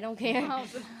 all night. I don't care.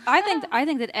 I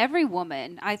think that every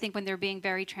woman, when they're being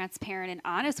very transparent and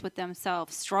honest with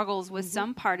themselves, struggles with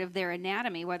some part of their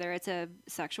anatomy, whether it's a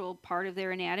sexual part of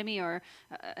their anatomy or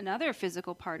another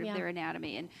physical part of their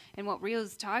anatomy. And what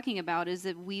Rio's talking about is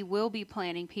that we will be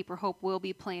planning, Paper Hope will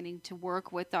be planning to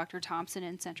work with Dr. Thompson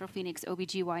and Central Phoenix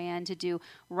OBGYN to do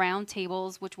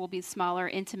roundtables, which will be smaller,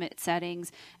 intimate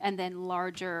settings, and then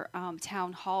larger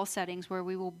town hall settings where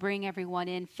we will bring everyone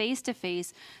in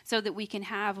face-to-face so that we can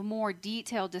have a more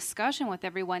detailed discussion with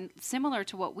everyone, similar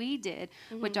to what we did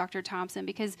with Dr. Thompson,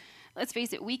 because let's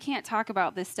face it, we can't talk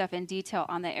about this stuff in detail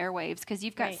on the airwaves because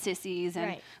you've got sissies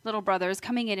and little brothers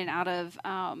coming in and out of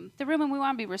the room, and we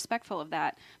want to be respectful of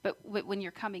that. But when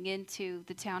you're coming into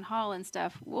the town hall and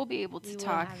stuff, we'll be able to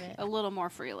talk a little more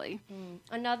freely.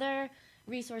 Another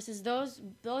resources, those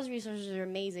resources are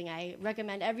amazing. I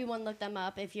recommend everyone look them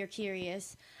up if you're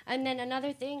curious. And then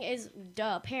another thing is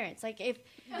parents. Like if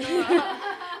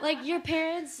like your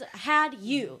parents had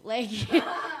you, like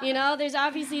there's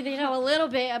obviously they know a little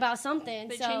bit about something.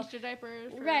 They changed your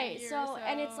diapers for right. a year So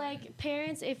and it's like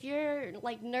parents, if you're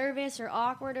like nervous or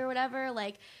awkward or whatever,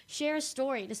 like share a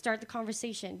story to start the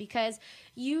conversation because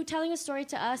you telling a story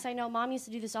to us, I know Mom used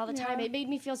to do this all the time. It made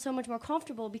me feel so much more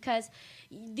comfortable because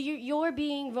you're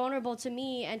being vulnerable to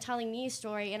me and telling me a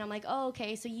story, and I'm like, oh,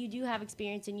 okay, so you do have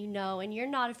experience and and you're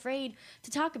not afraid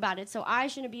to talk about it, so I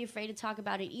shouldn't be afraid to talk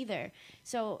about it either.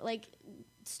 So, like,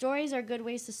 stories are good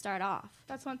ways to start off.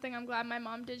 That's one thing I'm glad my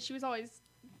mom did. She was always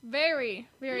very,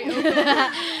 very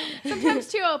open. Sometimes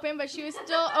too open, but she was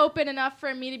still open enough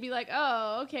for me to be like,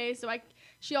 oh, okay, so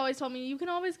she always told me, you can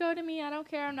always go to me. I don't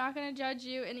care. I'm not going to judge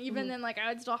you. And even then, like, I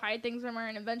would still hide things from her.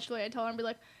 And eventually I'd tell her and be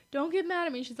like, don't get mad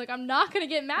at me. She's like, I'm not going to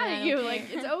get mad at you. Okay. Like,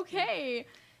 it's okay.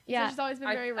 So she's always been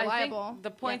very reliable. I think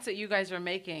the points that you guys are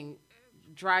making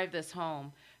drive this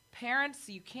home. parents,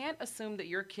 you can't assume that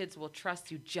your kids will trust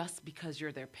you just because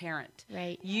you're their parent.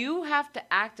 Right. You have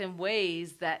to act in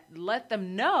ways that let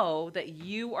them know that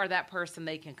you are that person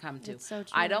they can come to. That's so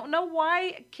true. I don't know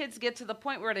why kids get to the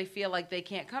point where they feel like they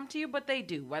can't come to you, but they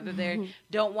do, whether they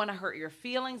don't want to hurt your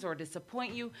feelings or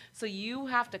disappoint you. So you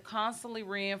have to constantly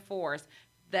reinforce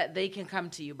that they can come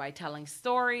to you by telling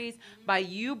stories, by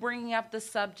you bringing up the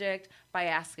subject, by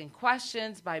asking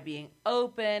questions, by being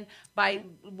open, by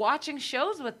watching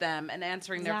shows with them and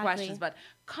answering their questions. But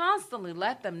constantly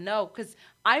let them know, because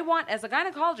as a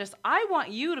gynecologist, I want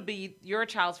you to be your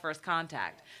child's first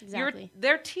contact. Exactly.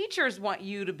 Their teachers want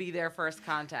you to be their first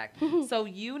contact. So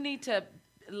you need to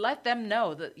let them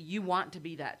know that you want to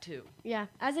be that too. Yeah.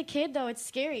 As a kid, though, it's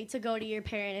scary to go to your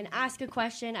parent and ask a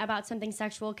question about something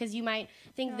sexual, because you might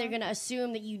think they're going to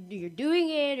assume that you're doing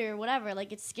it or whatever.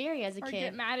 Like, it's scary as a kid. Or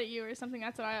get mad at you or something.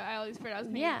 That's what I always feared. I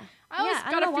was Yeah. I always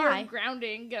got a fear of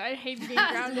grounding. I hate being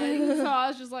grounded. So I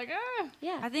was just like,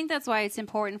 Yeah. I think that's why it's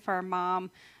important for a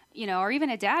mom, or even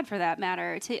a dad for that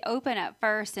matter, to open up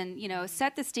first and,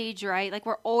 set the stage right. Like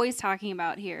we're always talking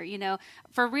about here,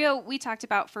 For Rio, we talked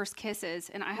about first kisses,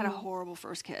 and I had a horrible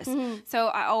first kiss. So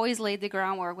I always laid the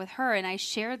groundwork with her, and I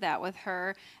shared that with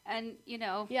her. And,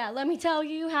 Yeah, let me tell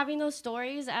you, having those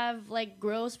stories of,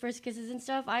 gross first kisses and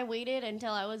stuff, I waited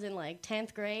until I was in,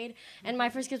 10th grade, and my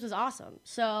first kiss was awesome.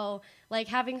 So,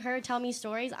 having her tell me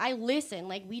stories, I listen.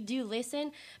 We do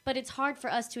listen, but it's hard for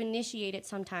us to initiate it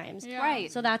sometimes. Yeah.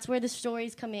 Right. So that's where the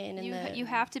stories come in. And you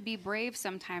have to be brave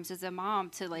sometimes as a mom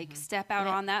to, step out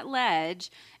on that ledge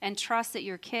and trust that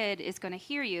your kid is going to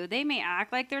hear you. They may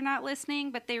act like they're not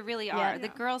listening, but they really are. The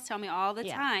girls tell me all the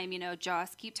time,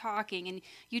 just keep talking. And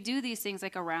you do these things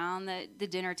around the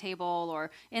dinner table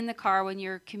or in the car when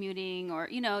you're commuting or,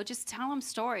 just tell them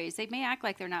stories. They may act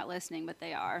like they're not listening, but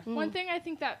they are. One thing I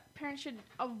think that parents should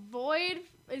avoid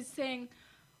is saying,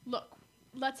 look,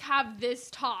 let's have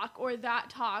this talk or that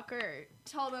talk, or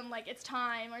tell them it's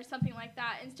time or something like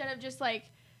that, instead of just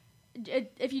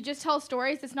if you just tell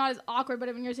stories, it's not as awkward. But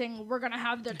when you're saying we're gonna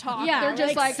have the talk, they're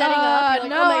just setting up.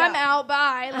 No, I'm out.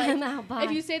 Bye. I'm out. Bye.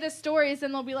 If you say the stories,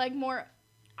 then they'll be more.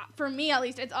 For me, at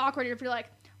least, it's awkward if you're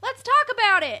let's talk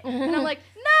about it, and I'm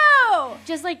no.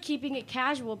 Just keeping it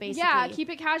casual, basically. Yeah, keep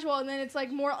it casual, and then it's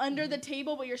more under the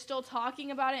table, but you're still talking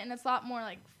about it, and it's a lot more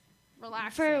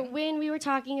relaxing. For when we were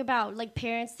talking about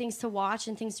parents, things to watch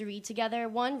and things to read together,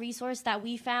 one resource that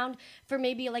we found for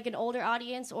maybe an older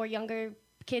audience or younger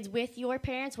kids with your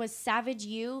parents was Savage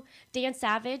You, Dan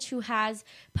Savage, who has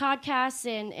podcasts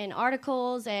and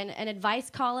articles and an advice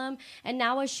column and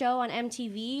now a show on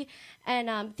MTV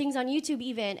and things on YouTube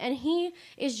even. And he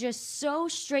is just so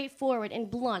straightforward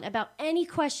and blunt about any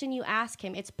question you ask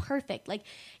him. It's perfect.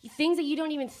 Things that you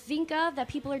don't even think of that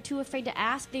people are too afraid to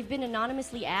ask, they've been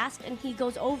anonymously asked, and he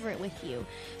goes over it with you.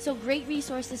 So great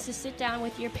resources to sit down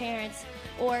with your parents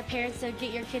or parents to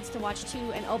get your kids to watch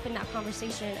too and open that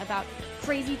conversation about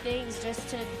crazy things, just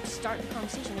to start the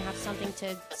conversation and have something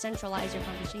to centralize your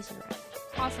conversation around.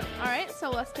 Awesome. All right, so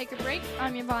let's take a break.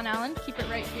 I'm Yvonne Allen. Keep it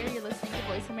right here. You're listening to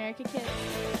Voice America Kids.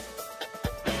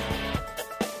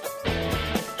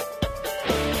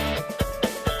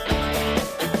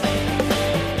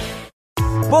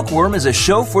 Bookworm is a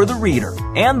show for the reader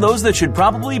and those that should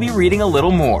probably be reading a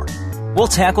little more. We'll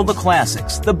tackle the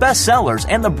classics, the bestsellers,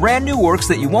 and the brand new works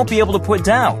that you won't be able to put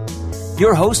down.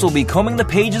 Your host will be combing the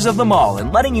pages of them all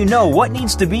and letting you know what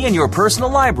needs to be in your personal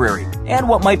library and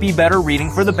what might be better reading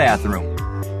for the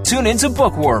bathroom. Tune into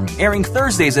Bookworm, airing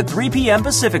Thursdays at 3 p.m.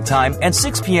 Pacific Time and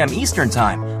 6 p.m. Eastern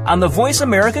Time on the Voice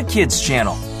America Kids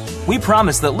channel. We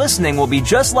promise that listening will be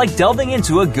just like delving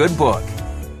into a good book.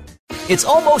 It's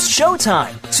almost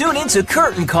showtime. Tune into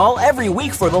Curtain Call every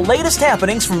week for the latest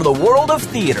happenings from the world of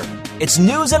theater. It's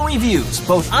news and reviews,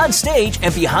 both on stage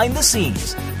and behind the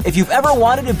scenes. If you've ever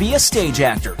wanted to be a stage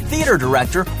actor, theater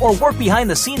director, or work behind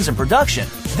the scenes in production,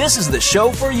 this is the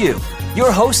show for you.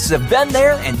 Your hosts have been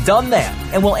there and done that,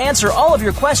 and will answer all of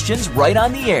your questions right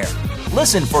on the air.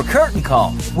 Listen for Curtain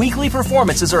Call. Weekly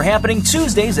performances are happening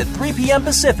Tuesdays at 3 p.m.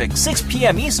 Pacific, 6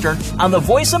 p.m. Eastern on the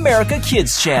Voice America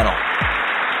Kids channel.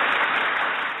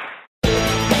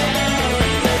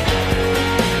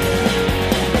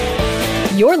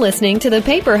 You're listening to the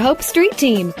Paper Hope Street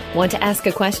Team. Want to ask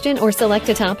a question or select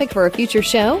a topic for a future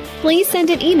show? Please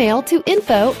send an email to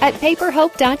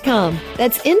info@paperhope.com.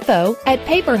 That's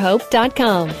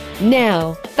info@paperhope.com.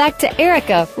 Now, back to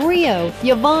Erica, Rio,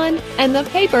 Yvonne, and the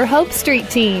Paper Hope Street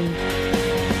Team.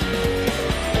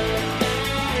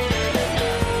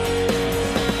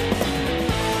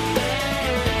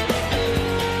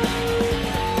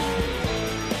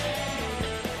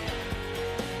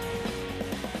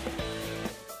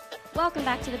 Welcome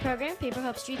back to the program, Paper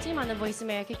Hope Street Team on the Voice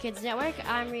America Kids Network.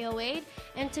 I'm Rio Wade,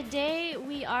 and today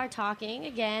we are talking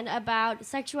again about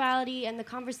sexuality and the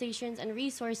conversations and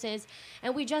resources.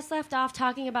 And we just left off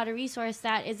talking about a resource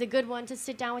that is a good one to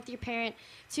sit down with your parent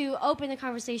to open the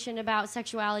conversation about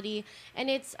sexuality. And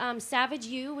it's Savage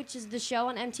You, which is the show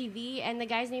on MTV, and the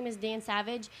guy's name is Dan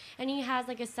Savage, and he has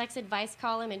like a sex advice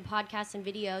column and podcasts and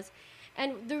videos.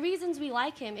 And the reasons we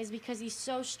like him is because he's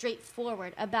so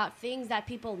straightforward about things that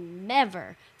people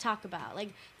never talk about.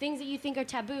 Like things that you think are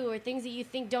taboo or things that you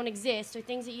think don't exist or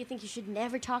things that you think you should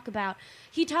never talk about.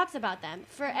 He talks about them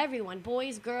for everyone,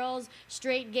 boys, girls,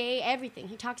 straight, gay, everything.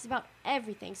 He talks about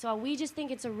everything. So we just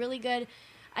think it's a really good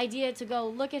idea to go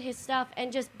look at his stuff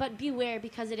and but beware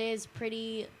because it is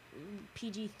pretty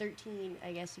PG-13,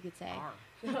 I guess you could say.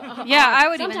 Yeah, I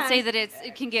would even say that it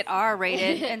can get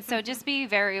R-rated, and so just be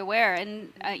very aware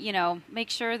and,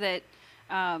 make sure that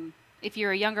if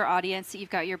you're a younger audience, you've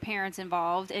got your parents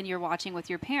involved and you're watching with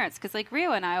your parents. Because like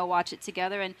Rio and I will watch it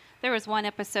together, and there was one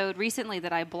episode recently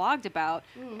that I blogged about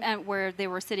and where they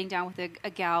were sitting down with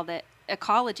a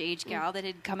college-age gal that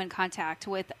had come in contact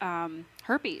with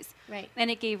herpes. Right. And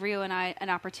it gave Rio and I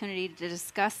an opportunity to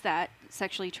discuss that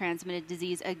sexually transmitted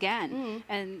disease again.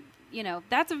 And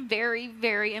that's a very,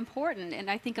 very important, and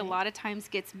I think a lot of times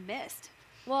gets missed.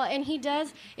 Well, and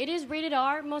it is rated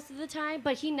R most of the time,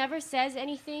 but he never says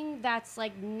anything that's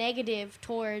like negative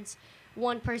towards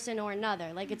one person or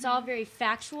another. Like it's all very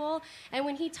factual, and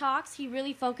when he talks, he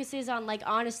really focuses on like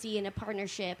honesty in a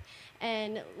partnership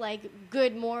and like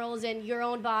good morals and your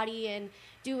own body and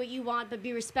do what you want but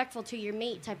be respectful to your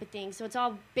mate type of thing. So it's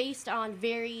all based on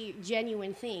very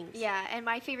genuine things. Yeah, and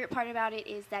my favorite part about it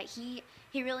is that he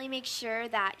really makes sure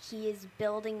that he is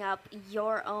building up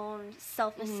your own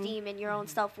self-esteem and your own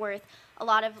self-worth. A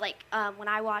lot of, when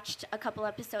I watched a couple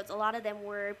episodes, a lot of them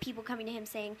were people coming to him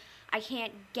saying, I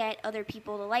can't get other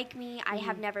people to like me. I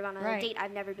have never gone on a date.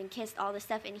 I've never been kissed, all this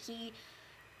stuff. And he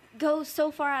goes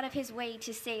so far out of his way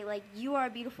to say, you are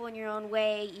beautiful in your own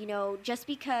way. Just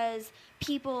because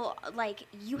people,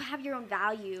 you have your own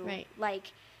value.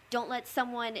 Right. Don't let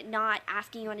someone not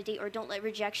asking you on a date or don't let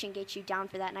rejection get you down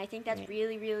for that. And I think that's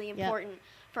really, really important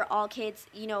for all kids,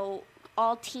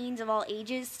 all teens of all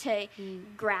ages to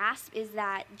grasp is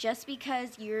that just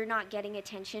because you're not getting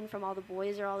attention from all the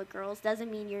boys or all the girls doesn't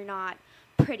mean you're not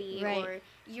pretty or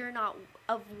you're not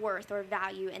of worth or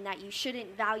value, and that you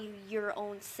shouldn't value your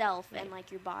own self and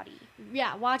your body.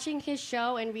 Yeah, watching his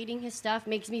show and reading his stuff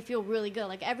makes me feel really good.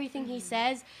 Like everything he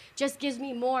says just gives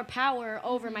me more power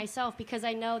over myself because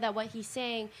I know that what he's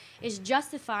saying is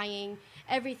justifying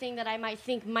everything that I might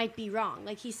think might be wrong.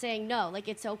 Like he's saying no,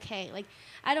 it's okay.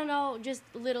 I don't know, just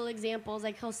little examples.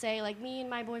 He'll say me and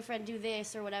my boyfriend do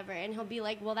this or whatever, and he'll be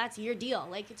like, well, that's your deal.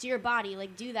 It's your body.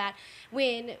 Do that.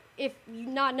 When if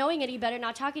not knowing any better,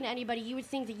 not talking to anybody, you would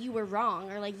think that you were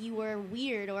wrong or you were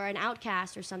weird or an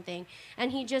outcast or something.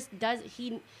 And he just does.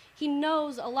 He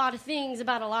knows a lot of things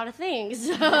about a lot of things,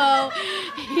 so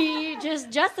he just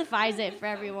justifies it for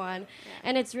everyone.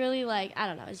 And it's really I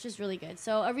don't know, it's just really good.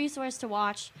 So a resource to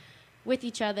watch with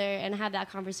each other and have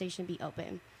that conversation be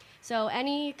open. So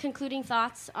any concluding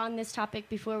thoughts on this topic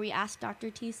before we ask Dr.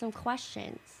 T some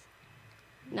questions?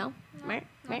 No? Not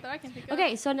that I can think of.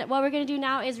 Okay, so what we're going to do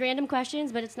now is random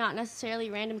questions, but it's not necessarily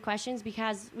random questions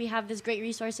because we have this great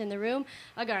resource in the room,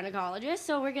 a gynecologist.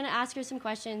 So we're going to ask her some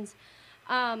questions,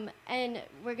 and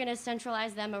we're going to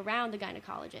centralize them around the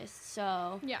gynecologist.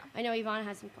 So I know Yvonne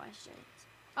has some questions.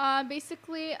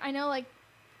 Basically, I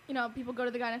know, people go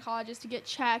to the gynecologist to get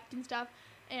checked and stuff,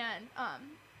 and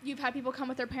you've had people come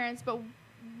with their parents, but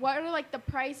what are the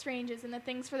price ranges and the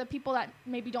things for the people that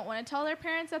maybe don't want to tell their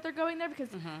parents that they're going there because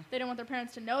they don't want their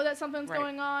parents to know that something's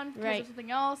going on because of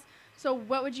something else? So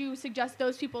what would you suggest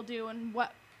those people do, and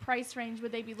what price range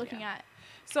would they be looking at?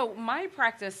 So my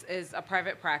practice is a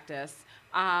private practice,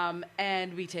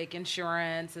 and we take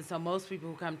insurance, and so most people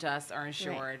who come to us are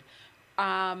insured.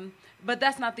 But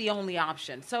that's not the only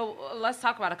option. So let's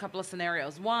talk about a couple of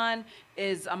scenarios. One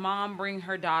is a mom bring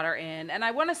her daughter in. And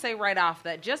I want to say right off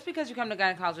that just because you come to a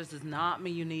gynecologist does not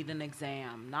mean you need an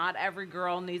exam. Not every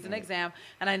girl needs an exam.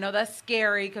 And I know that's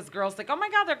scary because girls think, oh, my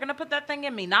God, they're going to put that thing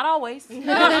in me. Not always.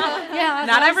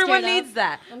 Not everyone needs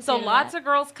that. So lots of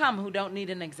girls come who don't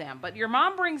need an exam. But your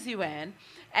mom brings you in,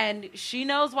 and she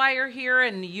knows why you're here,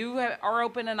 and you are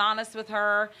open and honest with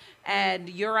her, and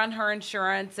you're on her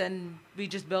insurance, and we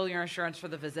just bill your insurance for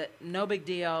the visit. No big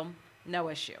deal. No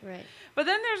issue. Right. But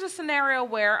then there's a scenario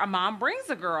where a mom brings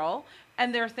a girl,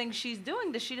 and there are things she's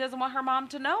doing that she doesn't want her mom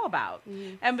to know about.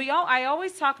 And I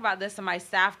always talk about this, and my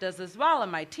staff does as well,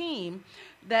 and my team,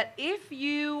 that if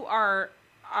you are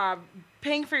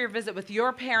paying for your visit with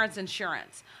your parents'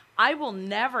 insurance. I will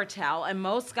never tell, and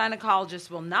most gynecologists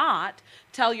will not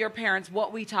tell your parents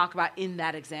what we talk about in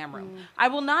that exam room. I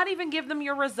will not even give them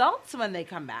your results when they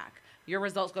come back. Your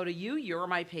results go to you. You're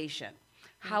my patient.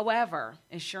 However,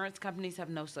 insurance companies have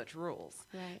no such rules.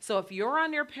 Right. So if you're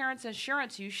on your parents'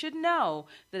 insurance, you should know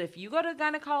that if you go to a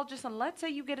gynecologist and let's say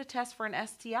you get a test for an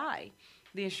STI,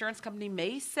 the insurance company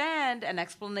may send an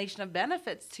explanation of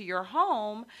benefits to your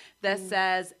home that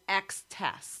says X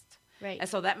test. Right. And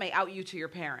so that may out you to your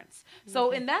parents.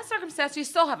 So in that circumstance, you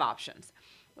still have options.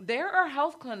 There are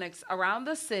health clinics around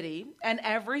the city, and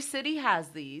every city has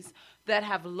these, that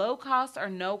have low-cost or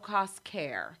no-cost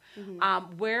care,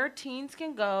 where teens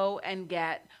can go and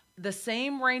get the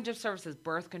same range of services,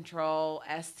 birth control,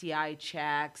 STI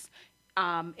checks,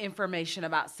 information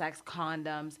about sex,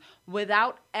 condoms,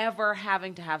 without ever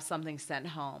having to have something sent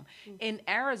home. In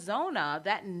Arizona,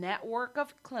 that network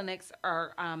of clinics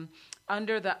are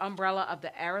under the umbrella of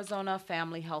the Arizona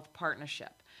Family Health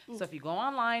Partnership. So if you go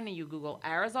online and you Google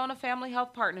Arizona Family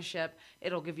Health Partnership,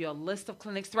 it'll give you a list of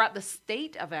clinics throughout the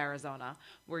state of Arizona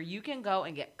where you can go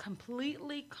and get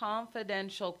completely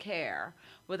confidential care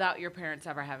without your parents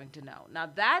ever having to know. Now,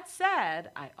 that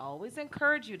said, I always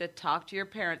encourage you to talk to your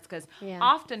parents because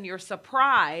often you're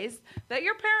surprised that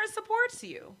your parent supports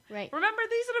you. Right. Remember,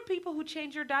 these are the people who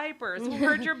change your diapers, who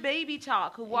heard your baby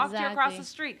talk, who walked you across the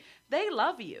street. They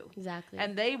love you. Exactly.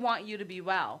 And they want you to be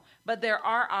well. But there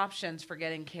are options for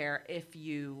getting care if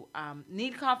you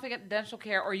need confidential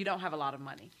care or you don't have a lot of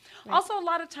money. Right. Also, a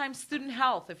lot of times, student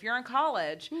health. If you're in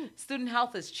college, student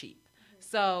health is cheap.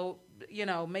 So,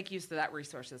 make use of that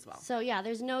resource as well. So, yeah,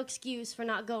 there's no excuse for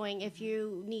not going if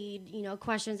you need,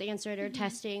 questions answered or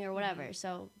testing or whatever.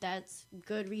 So that's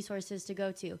good resources to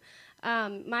go to.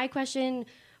 My question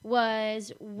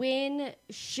was, when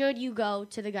should you go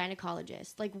to the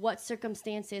gynecologist? Like, what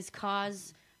circumstances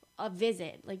cause a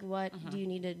visit? Like, what do you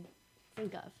need to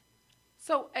think of?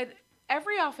 So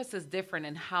every office is different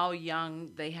in how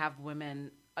young they have women,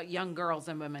 young girls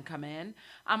and women come in.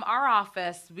 Our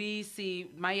office, we see,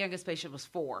 my youngest patient was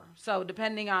 4. So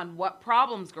depending on what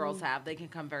problems girls have, they can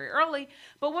come very early.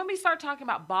 But when we start talking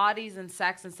about bodies and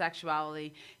sex and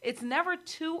sexuality, it's never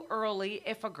too early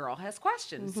if a girl has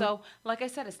questions. So like I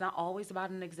said, it's not always about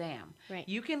an exam. Right.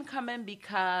 You can come in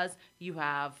because you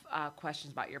have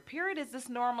questions about your period. Is this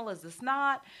normal? Is this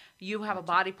not? You have a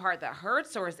body part that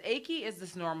hurts or is achy. Is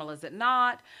this normal? Is it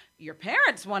not? Your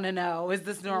parents want to know, is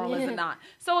this normal? Is it not?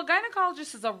 So a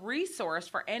gynecologist is a resource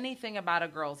for anything about a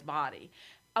girl's body.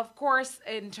 Of course,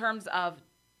 in terms of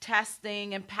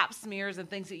testing and pap smears and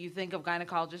things that you think of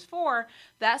gynecologists for,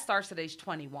 that starts at age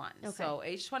 21. Okay. So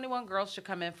age 21 girls should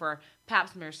come in for pap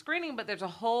smear screening, but there's a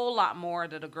whole lot more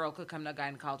that a girl could come to a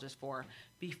gynecologist for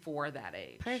before that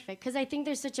age. Perfect, because I think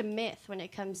there's such a myth when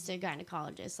it comes to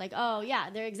gynecologists. Like, oh,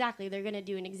 yeah, they're going to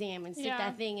do an exam and stick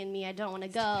that thing in me. I don't want to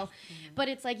go. But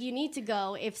it's like you need to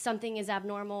go if something is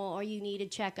abnormal or you need a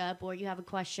checkup or you have a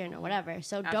question or whatever.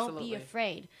 So don't be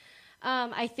afraid.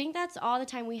 I think that's all the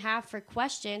time we have for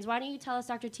questions. Why don't you tell us,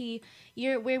 Dr. T,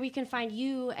 where we can find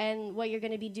you and what you're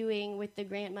going to be doing with the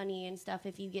grant money and stuff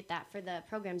if you get that for the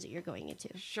programs that you're going into.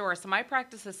 Sure. So my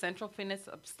practice is Central Phoenix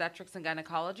Obstetrics and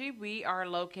Gynecology. We are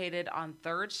located on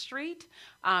 3rd Street,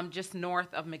 just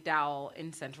north of McDowell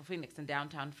in Central Phoenix, in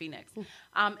downtown Phoenix.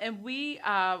 And we,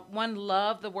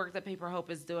 love the work that Paper Hope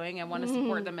is doing and want to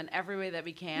support them in every way that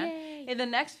we can. Yay. In the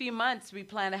next few months, we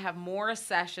plan to have more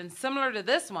sessions similar to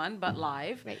this one, but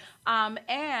live. Right.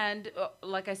 And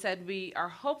like I said, we are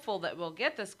hopeful that we'll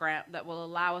get this grant that will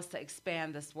allow us to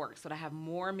expand this work. So to have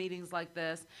more meetings like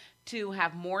this, to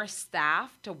have more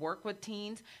staff to work with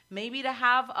teens, maybe to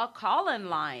have a call-in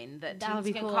line that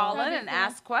teens can call in and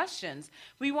ask questions.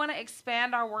 We want to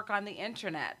expand our work on the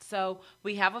internet. So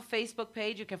we have a Facebook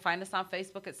page. You can find us on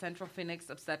Facebook at Central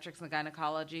Phoenix Obstetrics and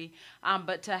Gynecology.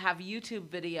 But to have YouTube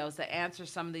videos that answer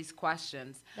some of these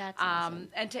questions. That's awesome.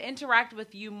 And to interact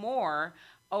with you more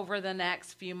over the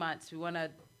next few months. We want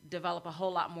to develop a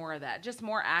whole lot more of that, just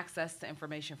more access to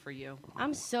information for you.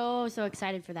 I'm so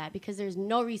excited for that because there's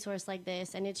no resource like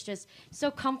this, and it's just so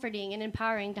comforting and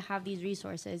empowering to have these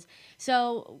resources.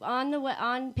 So on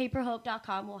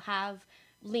paperhope.com we'll have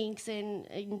links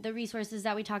and the resources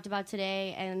that we talked about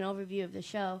today and an overview of the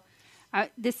show.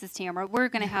 This is Tamara. We're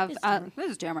going to have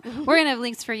this is Tamara. We're going to have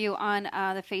links for you on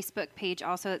the Facebook page.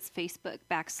 Also, it's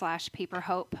Facebook.com/Paper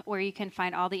Hope, where you can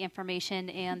find all the information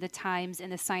and the times and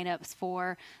the signups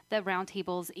for the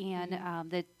roundtables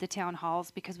and the town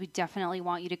halls, because we definitely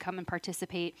want you to come and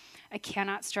participate. I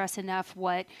cannot stress enough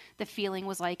what the feeling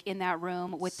was like in that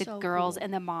room with the girls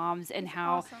and the moms, and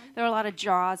how there were a lot of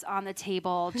jaws on the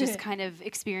table, just kind of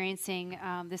experiencing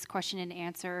this question and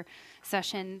answer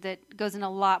session that goes in a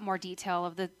lot more detail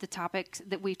of the topics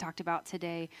that we've talked about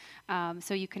today.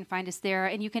 So you can find us there,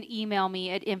 and you can email me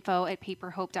at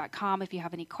info@paperhope.com if you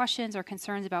have any questions or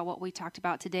concerns about what we talked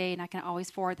about today, and I can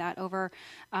always forward that over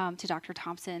to Dr.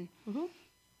 Thompson.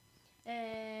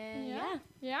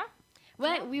 Yeah.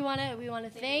 Well, we want to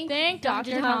thank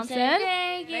Dr. Thompson.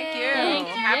 Thank you.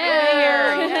 Happy New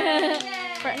Year.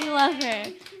 We love her,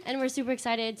 and we're super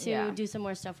excited to do some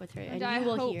more stuff with her, and you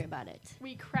will hear about it.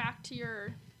 We cracked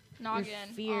your noggin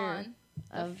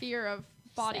on the fear of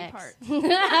body sex. parts.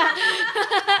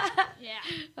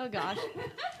 Oh gosh.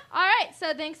 All right,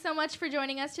 so thanks so much for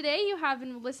joining us today. You have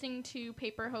been listening to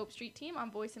Paper Hope Street Team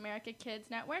on Voice America Kids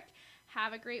Network.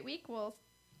 Have a great week.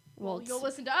 You'll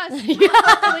listen to us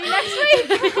hopefully next week.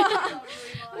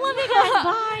 Love you guys.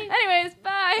 Bye. Anyways,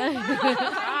 bye.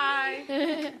 Bye.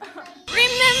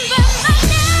 Remember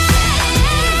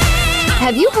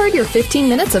Have you heard your 15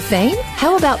 minutes of fame?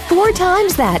 How about 4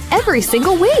 times that every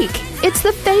single week? It's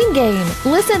the Fame Game.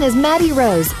 Listen as Maddie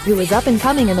Rose, who is up and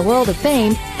coming in the world of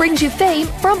fame, brings you fame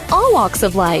from all walks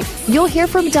of life. You'll hear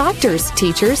from doctors,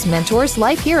 teachers, mentors,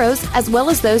 life heroes, as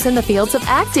well as those in the fields of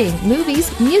acting,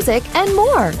 movies, music, and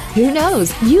more. Who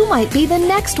knows? You might be the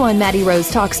next one Maddie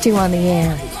Rose talks to on the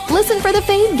air. Listen for the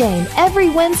Fame Game every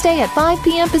Wednesday at 5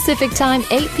 p.m. Pacific Time,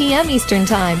 8 p.m. Eastern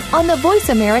Time on the Voice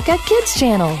America Kids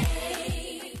channel.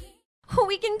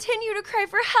 We continue to cry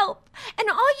for help, and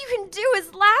all you can do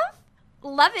is laugh?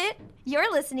 Love it. You're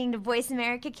listening to Voice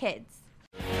America Kids.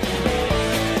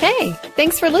 Hey,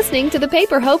 thanks for listening to the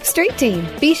Paper Hope Street Team.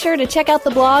 Be sure to check out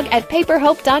the blog at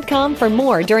paperhope.com for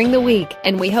more during the week.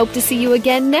 And we hope to see you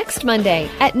again next Monday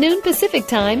at noon Pacific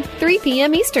Time, 3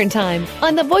 p.m. Eastern Time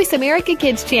on the Voice America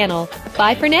Kids channel.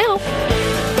 Bye for now.